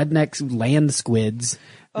these redneck land squids.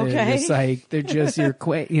 Okay. It's like, they're just your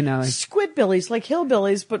Squidbillies, like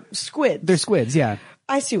hillbillies, but squids. They're squids, yeah.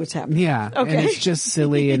 I see what's happening. Yeah. Okay. And it's just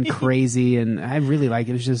silly and crazy, and I really like it.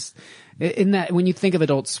 It was just, in that, when you think of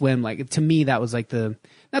Adult Swim, like, to me, that was like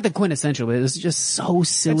not the quintessential, but it was just so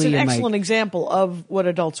silly. It's an and excellent example of what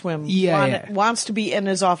Adult Swim wants to be and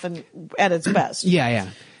is often at its best. Yeah.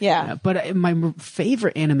 But my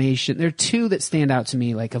favorite animation, there are 2 that stand out to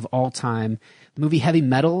me, like, of all time. The movie Heavy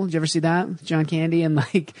Metal, did you ever see that? John Candy, and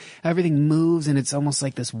like everything moves and it's almost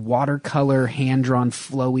like this watercolor, hand-drawn,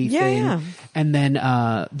 flowy thing. Yeah. And then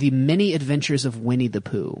The Many Adventures of Winnie the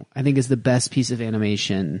Pooh, I think is the best piece of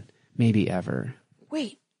animation maybe ever.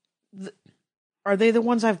 Wait, are they the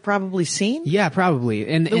ones I've probably seen? Yeah, probably.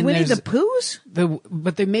 And Winnie the Poohs?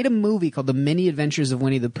 But they made a movie called The Many Adventures of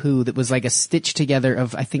Winnie the Pooh that was like a stitch together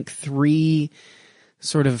of, I think, 3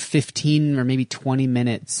 sort of 15 or maybe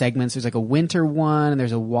 20-minute segments. There's like a winter one, and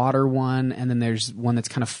there's a water one, and then there's one that's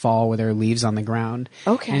kind of fall where there are leaves on the ground.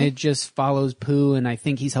 Okay. And it just follows Pooh, and I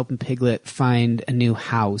think he's helping Piglet find a new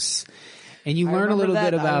house. And you learn a little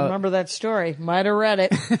bit about... I remember that story. Might have read it.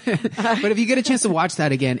 But if you get a chance to watch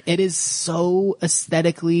that again, it is so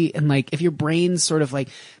aesthetically, and like if your brain's sort of like,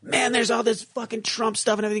 man, there's all this fucking Trump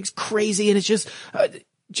stuff and everything's crazy, and it's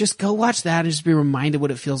just go watch that and just be reminded what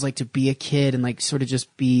it feels like to be a kid and like sort of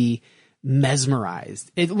just be mesmerized.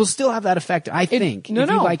 It will still have that effect, I think, if you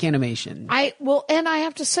like animation. And I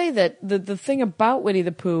have to say that the thing about Winnie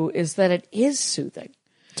the Pooh is that it is soothing.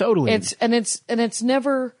 Totally. It's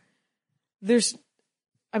never...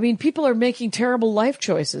 people are making terrible life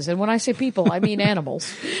choices. And when I say people, I mean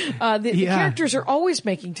animals. The characters are always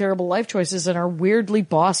making terrible life choices and are weirdly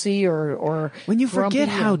bossy or when you forget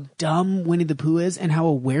how dumb Winnie the Pooh is and how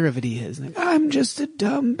aware of it he is. Like, I'm just a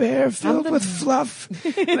dumb bear filled with fluff.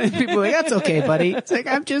 And people are like, that's okay, buddy. It's like,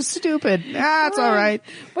 I'm just stupid. It's all right.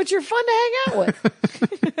 But you're fun to hang out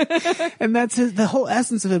with. And that's the whole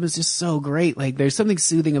essence of him is just so great. Like, there's something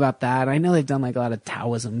soothing about that. I know they've done like a lot of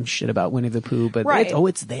Taoism shit about Winnie the Pooh, but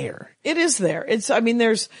it's there. It is there.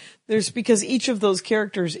 There's because each of those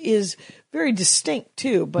characters is very distinct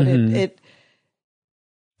too, but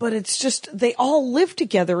but it's just, they all live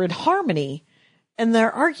together in harmony and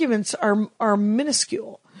their arguments are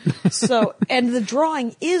minuscule. So, and the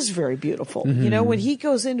drawing is very beautiful. You know, when he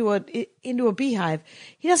goes into a beehive,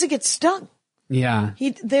 he doesn't get stung. Yeah.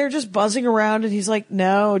 They're just buzzing around and he's like,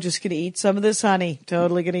 no, just gonna eat some of this honey.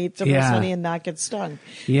 Totally gonna eat some of this honey and not get stung.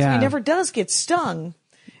 Yeah. So he never does get stung.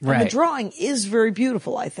 And the drawing is very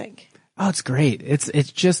beautiful, I think. Oh, it's great. It's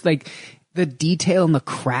just like the detail and the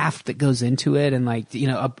craft that goes into it, and like, you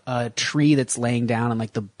know, a tree that's laying down and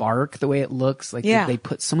like the bark, the way it looks, like they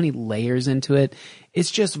put so many layers into it. It's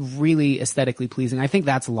just really aesthetically pleasing. I think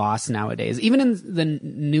that's lost nowadays. Even in the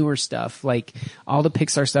newer stuff, like all the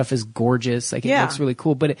Pixar stuff is gorgeous. Like it looks really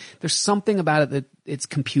cool, but there's something about it that it's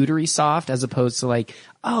computery soft as opposed to like,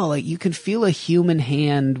 like you can feel a human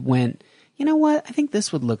hand went, you know what? I think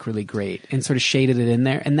this would look really great, and sort of shaded it in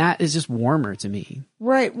there. And that is just warmer to me.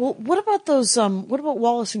 Right. Well, what about those, what about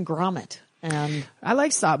Wallace and Gromit? And I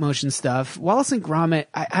like stop motion stuff. Wallace and Gromit,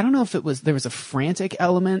 I don't know if there was a frantic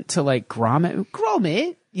element to like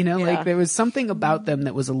Gromit, you know, like there was something about them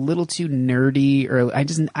that was a little too nerdy, or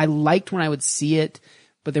I liked when I would see it,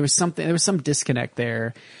 but there was some disconnect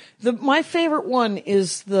there. My favorite one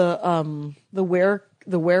is the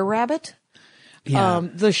were-rabbit. Yeah.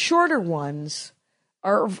 The shorter ones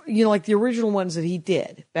are, you know, like the original ones that he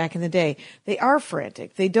did back in the day. They are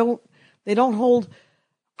frantic. They don't hold.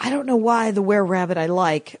 I don't know why the were-rabbit I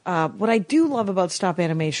like. What I do love about stop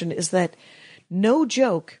animation is that no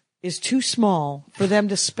joke is too small for them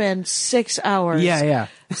to spend 6 hours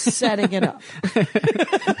setting it up.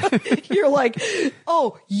 You're like,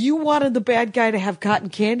 oh, you wanted the bad guy to have cotton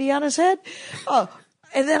candy on his head? And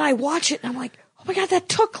then I watch it and I'm like, oh my God, that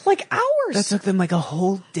took like hours. That took them like a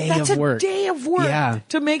whole day of work. That's a day of work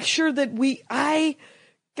to make sure that I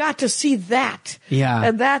got to see that. Yeah.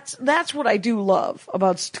 And that's what I do love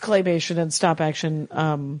about claymation and stop action.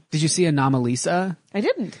 Did you see Anomalisa? I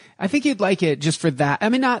didn't. I think you'd like it just for that. I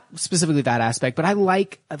mean, not specifically that aspect, but I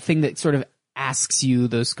like a thing that sort of asks you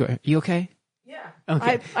those. You okay? Yeah.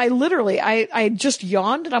 Okay. I literally, I just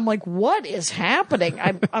yawned and I'm like, what is happening?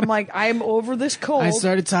 I'm like, I'm over this cold. I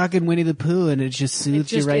started talking Winnie the Pooh and it just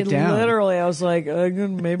soothed you right down. Literally, I was like,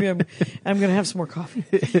 maybe I'm going to have some more coffee.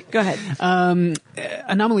 Go ahead.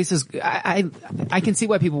 Anomaly says, I can see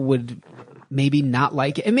why people would maybe not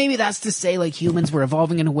like it. And maybe that's to say like humans were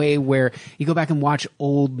evolving in a way where you go back and watch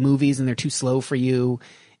old movies and they're too slow for you.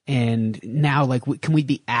 And now, like, can we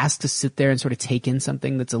be asked to sit there and sort of take in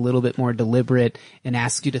something that's a little bit more deliberate and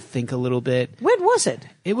ask you to think a little bit? When was it?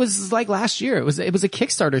 It was like last year. It was a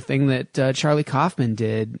Kickstarter thing that Charlie Kaufman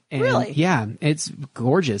did. And really? Yeah, it's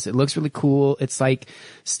gorgeous. It looks really cool. It's like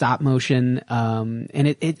stop motion, and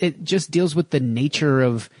it just deals with the nature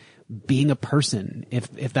of being a person.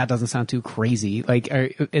 If that doesn't sound too crazy, like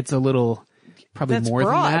it's a little. Probably That's more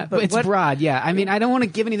broad, than that, but it's broad. Yeah. I mean, I don't want to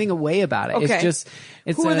give anything away about it. Okay. It's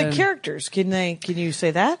who are the characters? Can you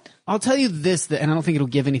say that? I'll tell you this, and I don't think it'll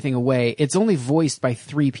give anything away. It's only voiced by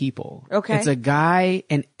 3 people. Okay. It's a guy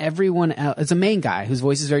and everyone else. It's a main guy whose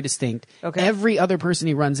voice is very distinct. Okay. Every other person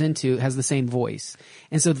he runs into has the same voice.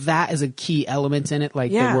 And so that is a key element in it.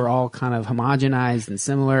 Like that we're all kind of homogenized and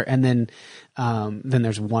similar. And then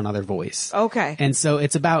there's one other voice. Okay. And so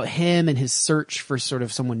it's about him and his search for sort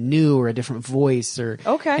of someone new or a different voice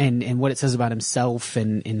and what it says about himself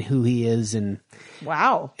and who he is. And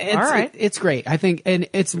wow. All right. It's great. I think, and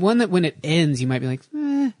it's one one that when it ends, you might be like,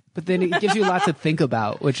 but then it gives you a lot to think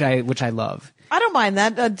about, which I love. I don't mind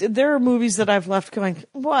that. There are movies that I've left going,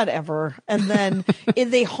 whatever. And then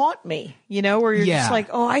they haunt me, where you're just like,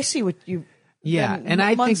 oh, I see what you... Yeah, and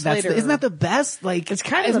I think isn't that the best? Like, it's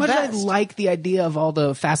kind of as the much best. as I like the idea of all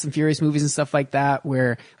the Fast and Furious movies and stuff like that,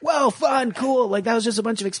 where, well, fun, cool, like that was just a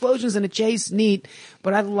bunch of explosions and a chase, neat.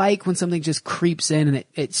 But I like when something just creeps in and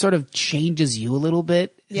it sort of changes you a little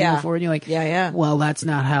bit. Yeah. Forward, and you're like, yeah. Well, that's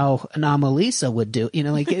not how Anomalisa would do.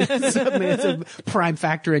 Like it's a prime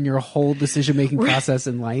factor in your whole decision making process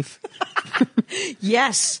in life.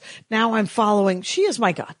 Yes. Now I'm following. She is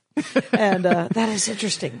my God. And that is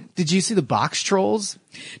interesting. Did you see the Box Trolls?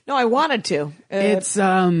 No, I wanted to. It's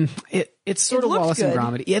sort of Wallace and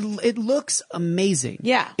Gromit. It looks amazing.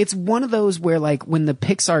 Yeah. It's one of those where like when the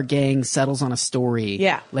Pixar gang settles on a story,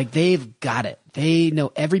 like they've got it. They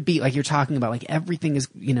know every beat, like you're talking about, like everything is,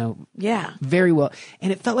 very well.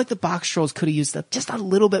 And it felt like the Box Trolls could have used just a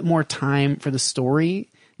little bit more time for the story.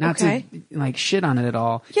 Not to like shit on it at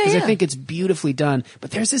all. Because I think it's beautifully done.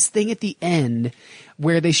 But there's this thing at the end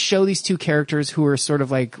where they show these two characters who are sort of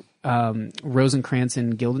like Rosencrantz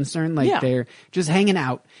and Guildenstern. Like they're just hanging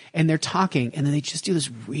out and they're talking and then they just do this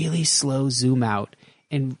really slow zoom out.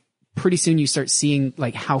 And pretty soon you start seeing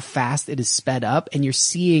like how fast it is sped up and you're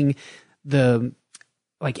seeing the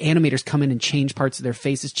like animators come in and change parts of their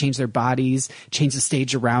faces, change their bodies, change the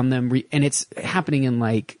stage around them. And it's happening in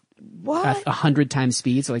like 100 times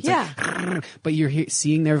speed. So like, but you're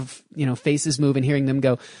seeing their, faces move and hearing them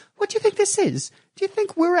go, what do you think this is? Do you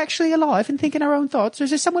think we're actually alive and thinking our own thoughts? Or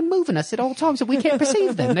is there someone moving us at all times that we can't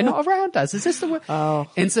perceive them? They're not around us. Is this the way? Oh.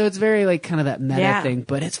 And so it's very like kind of that meta thing,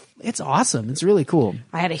 but it's awesome. It's really cool.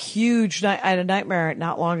 I had a nightmare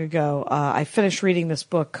not long ago. I finished reading this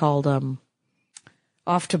book called,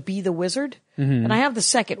 Off to Be the Wizard. Mm-hmm. And I have the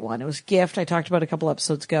second one. It was Gift. I talked about it a couple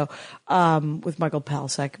episodes ago, with Michael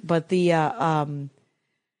Palasek. But it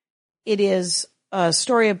is a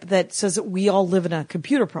story that says that we all live in a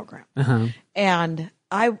computer program. Uh-huh. And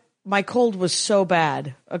my cold was so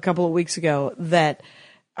bad a couple of weeks ago that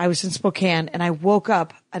I was in Spokane and I woke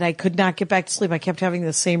up and I could not get back to sleep. I kept having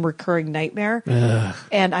the same recurring nightmare. Ugh.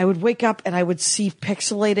 And I would wake up and I would see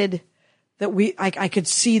pixelated that I could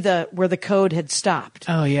see where the code had stopped.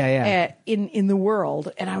 Oh yeah. In the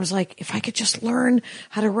world. And I was like, if I could just learn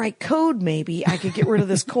how to write code, maybe I could get rid of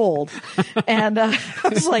this cold. And, I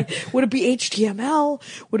was like, would it be HTML?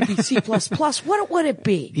 Would it be C++? What would it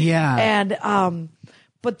be? Yeah. And,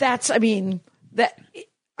 but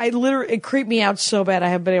it creeped me out so bad I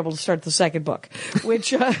haven't been able to start the second book,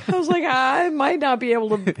 which I was like, I might not be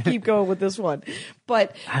able to keep going with this one.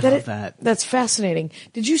 But I love that. That's fascinating.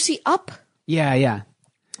 Did you see Up? Yeah.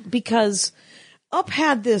 Because Up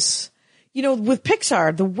had this, with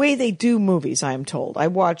Pixar, the way they do movies, I am told. I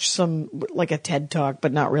watched some, like a TED Talk,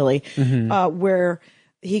 but not really, where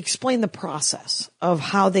he explained the process of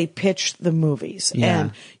how they pitch the movies. Yeah.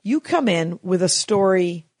 And you come in with a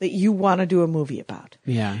story that you want to do a movie about.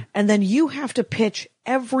 Yeah. And then you have to pitch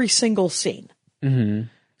every single scene. Mm-hmm.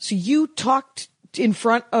 So you talked in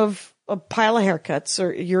front of a pile of haircuts,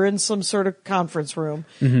 or you're in some sort of conference room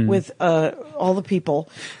with all the people,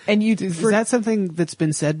 and is that something that's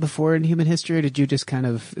been said before in human history, or did you just kind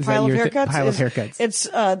of pile of haircuts? Pile of haircuts.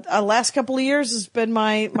 It's last couple of years has been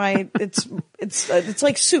my it's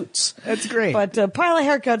like Suits. That's great, but pile of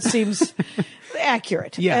haircuts seems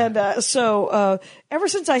accurate. Yeah, and so ever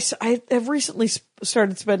since I have recently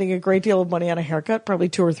started spending a great deal of money on a haircut, probably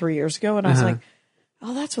 2 or 3 years ago, and I was like,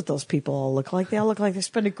 oh, that's what those people all look like. They all look like they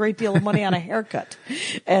spend a great deal of money on a haircut.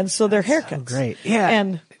 And so they're haircuts. So great. Yeah.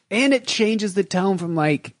 And it changes the tone from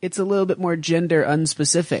like, it's a little bit more gender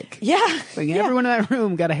unspecific. Yeah. Like everyone in that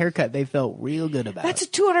room got a haircut they felt real good about. That's a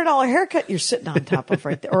 $200 haircut you're sitting on top of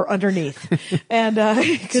right there, or underneath. And,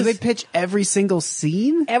 so they pitch every single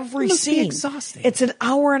scene? Every scene. Exhausting. It's an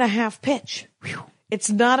hour-and-a-half pitch. Whew. It's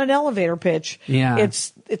not an elevator pitch. Yeah.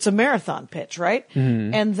 It's a marathon pitch, right?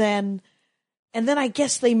 Mm-hmm. And then I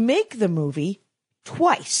guess they make the movie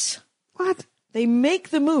twice. What? They make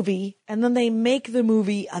the movie and then they make the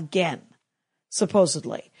movie again,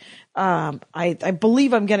 supposedly. I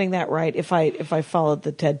believe I'm getting that right if I followed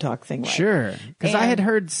the TED Talk thing right. Sure. Because I had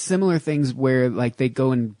heard similar things where like they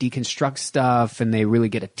go and deconstruct stuff and they really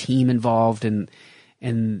get a team involved and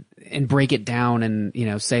break it down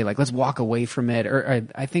and, say like, let's walk away from it. Or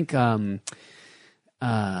I think, what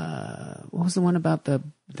was the one about the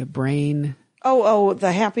brain? Oh,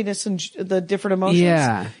 the happiness and the different emotions.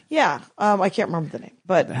 Yeah. Yeah. I can't remember the name,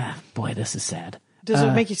 but boy, this is sad. Does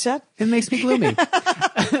it make you sad? It makes me gloomy.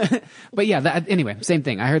 But yeah, anyway, same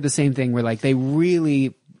thing. I heard the same thing where like they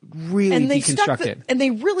really really deconstructed. And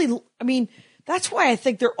they really, I mean, that's why I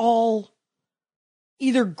think they're all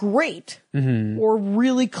either great or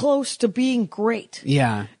really close to being great.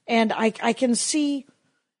 Yeah. And I can see,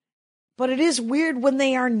 but it is weird when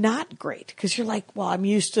they are not great because you're like, well, I'm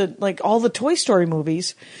used to like all the Toy Story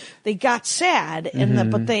movies. They got sad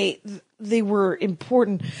but they were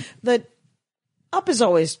important. The Up has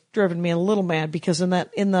always driven me a little mad because in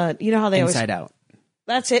the, you know how they Inside Out.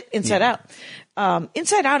 That's it. Inside Out.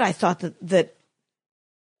 Inside Out, I thought that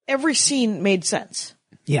every scene made sense.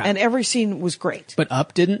 Yeah. And every scene was great. But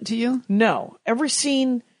Up didn't to you? No. Every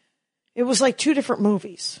scene, it was like two different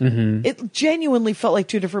movies. It genuinely felt like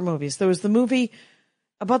two different movies. There was the movie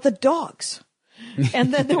about the dogs.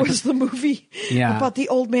 And then there was the movie about the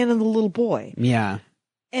old man and the little boy. Yeah.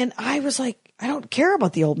 And I was like, I don't care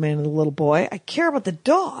about the old man and the little boy. I care about the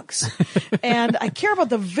dogs. And I care about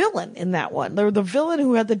the villain in that one. There was the villain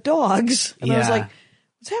who had the dogs. And I was like,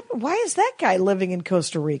 what's happening? Why is that guy living in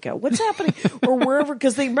Costa Rica? What's happening? Or wherever,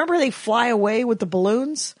 because they fly away with the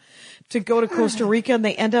balloons to go to Costa Rica and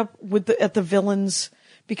they end up at the villain's,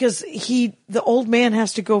 because the old man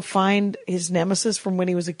has to go find his nemesis from when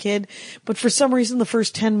he was a kid. But for some reason, the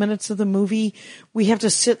first 10 minutes of the movie, we have to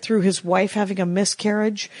sit through his wife having a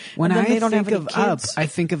miscarriage. When I think of Up, I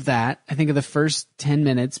think of that. I think of the first 10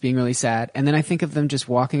 minutes being really sad. And then I think of them just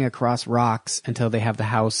walking across rocks until they have the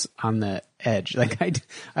house on the edge. Like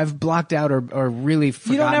I've blocked out or really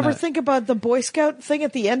forgotten. You don't ever think about the Boy Scout thing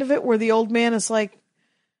at the end of it where the old man is like,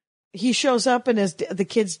 he shows up and the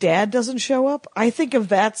kid's dad doesn't show up. I think of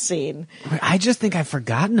that scene. I just think I've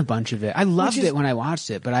forgotten a bunch of it. I loved it when I watched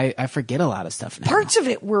it, but I forget a lot of stuff now. Parts of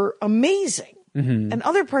it were amazing. And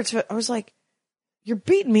other parts of it, I was like, you're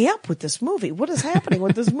beating me up with this movie. What is happening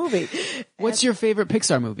with this movie? What's your favorite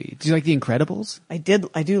Pixar movie? Do you like The Incredibles? I do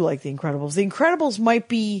like The Incredibles. The Incredibles might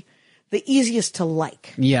be the easiest to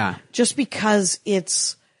like. Yeah. Just because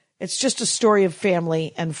it's just a story of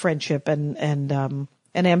family and friendship and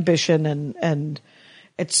ambition and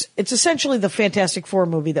it's essentially the Fantastic Four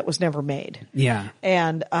movie that was never made. Yeah.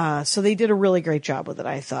 And so they did a really great job with it,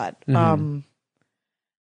 I thought.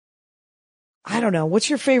 I don't know. What's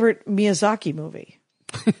your favorite Miyazaki movie?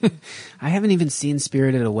 I haven't even seen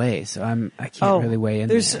Spirited Away, so I can't really weigh in.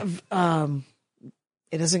 There's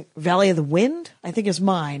it isn't Valley of the Wind, I think is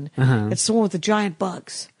mine. It's the one with the giant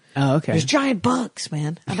bugs. Oh, okay. There's giant bugs,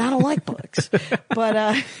 man. And I don't like bugs. But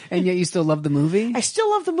and yet you still love the movie? I still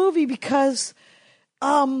love the movie because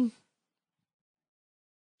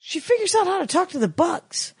she figures out how to talk to the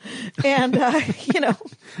bugs. And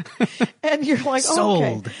and you're like, sold.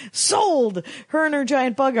 Okay. Sold. Her and her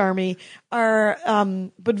giant bug army are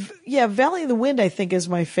but yeah, Valley of the Wind I think is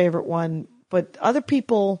my favorite one, but other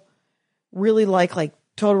people really like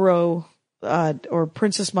Totoro or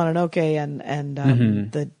Princess Mononoke and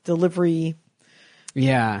the delivery.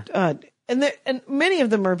 Yeah. And many of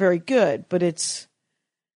them are very good, but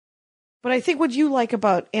I think what you like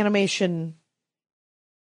about animation,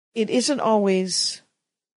 it isn't always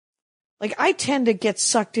like, I tend to get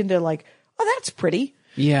sucked into like, oh, that's pretty.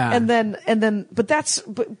 Yeah. And then, but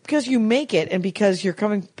because you make it and because you're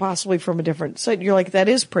coming possibly from a different site, you're like, that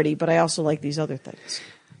is pretty, but I also like these other things.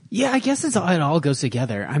 Yeah, I guess it all goes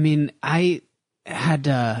together. I mean, I had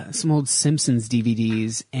some old Simpsons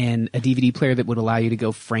DVDs and a DVD player that would allow you to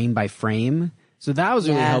go frame by frame. So that was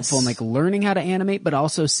really helpful in like learning how to animate, but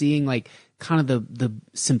also seeing like kind of the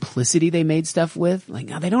simplicity they made stuff with. Like,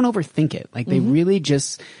 they don't overthink it. Like they really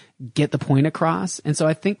just get the point across. And so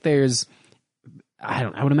I think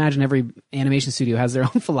I would imagine every animation studio has their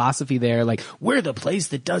own philosophy there. Like, we're the place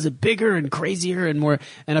that does it bigger and crazier and more.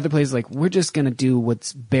 And other places like, we're just going to do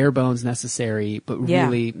what's bare bones necessary, but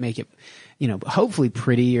really make it, hopefully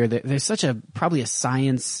pretty. Or there's probably a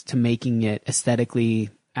science to making it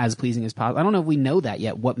aesthetically as pleasing as possible. I don't know if we know that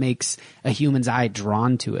yet, what makes a human's eye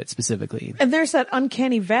drawn to it specifically. And there's that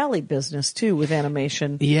uncanny valley business too with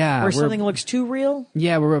animation. Yeah. Where something looks too real.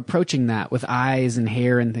 Yeah, we're approaching that with eyes and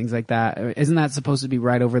hair and things like that. Isn't that supposed to be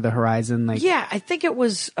right over the horizon? Like, yeah, I think it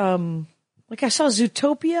was, like I saw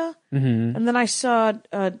Zootopia and then I saw,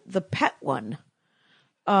 the pet one.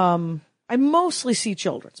 I mostly see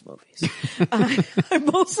children's movies. I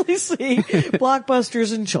mostly see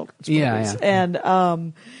blockbusters and children's movies. Yeah.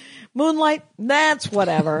 And Moonlight, that's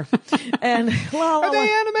whatever. And are they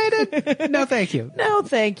animated? No, thank you. No,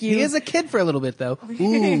 thank you. He is a kid for a little bit, though.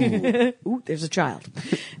 Ooh, Ooh, there's a child.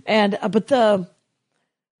 And but that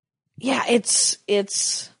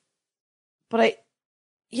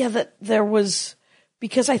there was,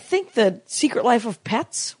 because I think the Secret Life of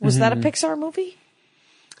Pets was that a Pixar movie?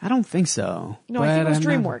 I don't think so. No, I think it was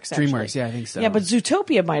DreamWorks, actually. DreamWorks, yeah, I think so. Yeah, but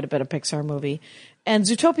Zootopia might have been a Pixar movie. And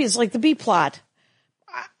Zootopia is like the B-plot.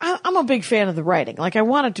 I'm a big fan of the writing. Like, I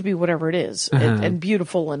want it to be whatever it is and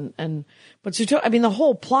beautiful but Zootopia, I mean, the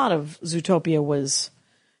whole plot of Zootopia was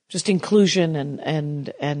just inclusion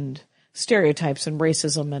and stereotypes and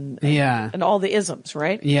racism and all the isms,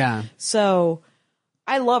 right? Yeah. So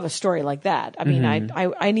I love a story like that. I mean,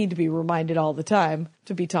 I need to be reminded all the time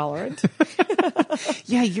to be tolerant.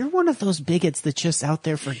 Yeah, you're one of those bigots that's just out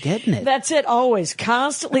there for getting it. That's it. Always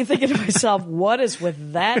constantly thinking to myself, what is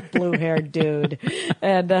with that blue-haired dude?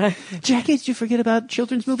 And Jackie, did you forget about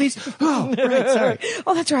children's movies? Oh, right, sorry.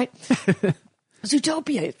 Oh, that's right.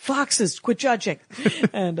 Zootopia, foxes, quit judging.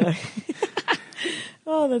 And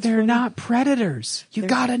oh, that's they're funny. not predators. You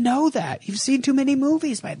gotta know that. You've seen too many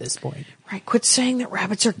movies by this point. Right, quit saying that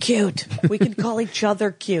rabbits are cute. We can call each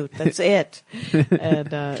other cute. That's it.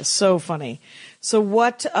 And so funny. So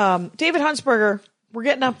what? David Huntsberger. We're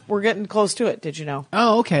getting close to it. Did you know?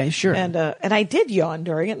 Oh, okay, sure. And I did yawn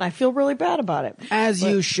during it, and I feel really bad about it. As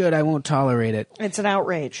you should. I won't tolerate it. It's an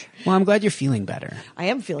outrage. Well, I'm glad you're feeling better. I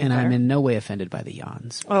am feeling better. better. And I'm in no way offended by the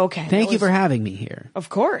yawns. Oh, okay. Thank you for having me here. Of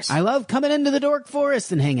course. I love coming into the Dork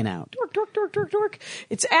Forest and hanging out. Dork.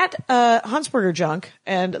 It's at Huntsberger Junk,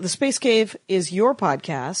 and The Space Cave is your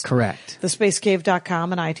podcast. Correct.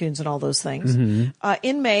 TheSpaceCave.com and iTunes and all those things. Mm-hmm.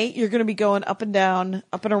 In May, you're going to be going up and down,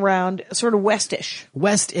 up and around, sort of west-ish.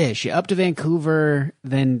 West-ish, up to Vancouver,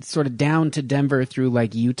 then sort of down to Denver through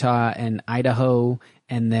like Utah and Idaho,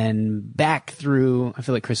 and then back through, I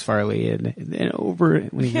feel like Chris Farley and over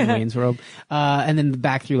when he was in Wayne's World, and then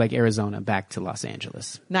back through like Arizona, back to Los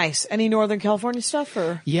Angeles. Nice. Any Northern California stuff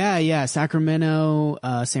or? Yeah. Sacramento,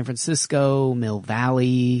 San Francisco, Mill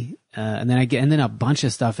Valley, and then a bunch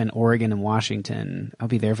of stuff in Oregon and Washington. I'll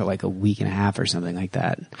be there for like a week and a half or something like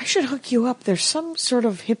that. I should hook you up. There's some sort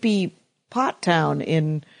of hippie pot town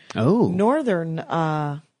in northern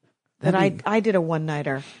that I did a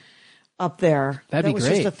one-nighter up there. That'd be great. That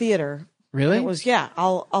was just a theater. Really? It was, yeah.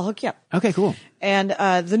 I'll hook you up. Okay, cool. And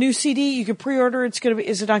the new CD you can pre-order.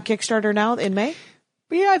 Is it on Kickstarter now in May?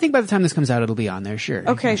 Yeah, I think by the time this comes out, it'll be on there. Sure.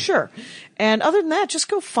 Okay, sure. And other than that, just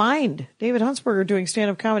go find David Huntsberger doing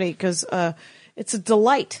stand-up comedy because it's a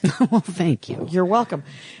delight. Well, thank you. You're welcome.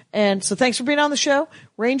 And so thanks for being on the show.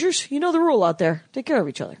 Rangers, you know the rule out there. Take care of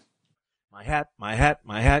each other. My hat, my hat,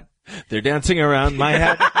 my hat. They're dancing around my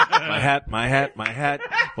hat. My hat, my hat, my hat.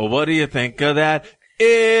 Well, what do you think of that?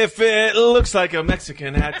 If it looks like a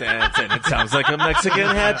Mexican hat dance and it sounds like a Mexican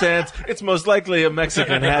hat dance, it's most likely a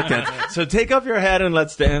Mexican hat dance. So take off your hat and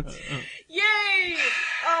let's dance. Yay!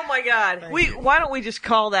 Oh my God. Why don't we just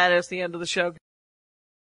call that as the end of the show?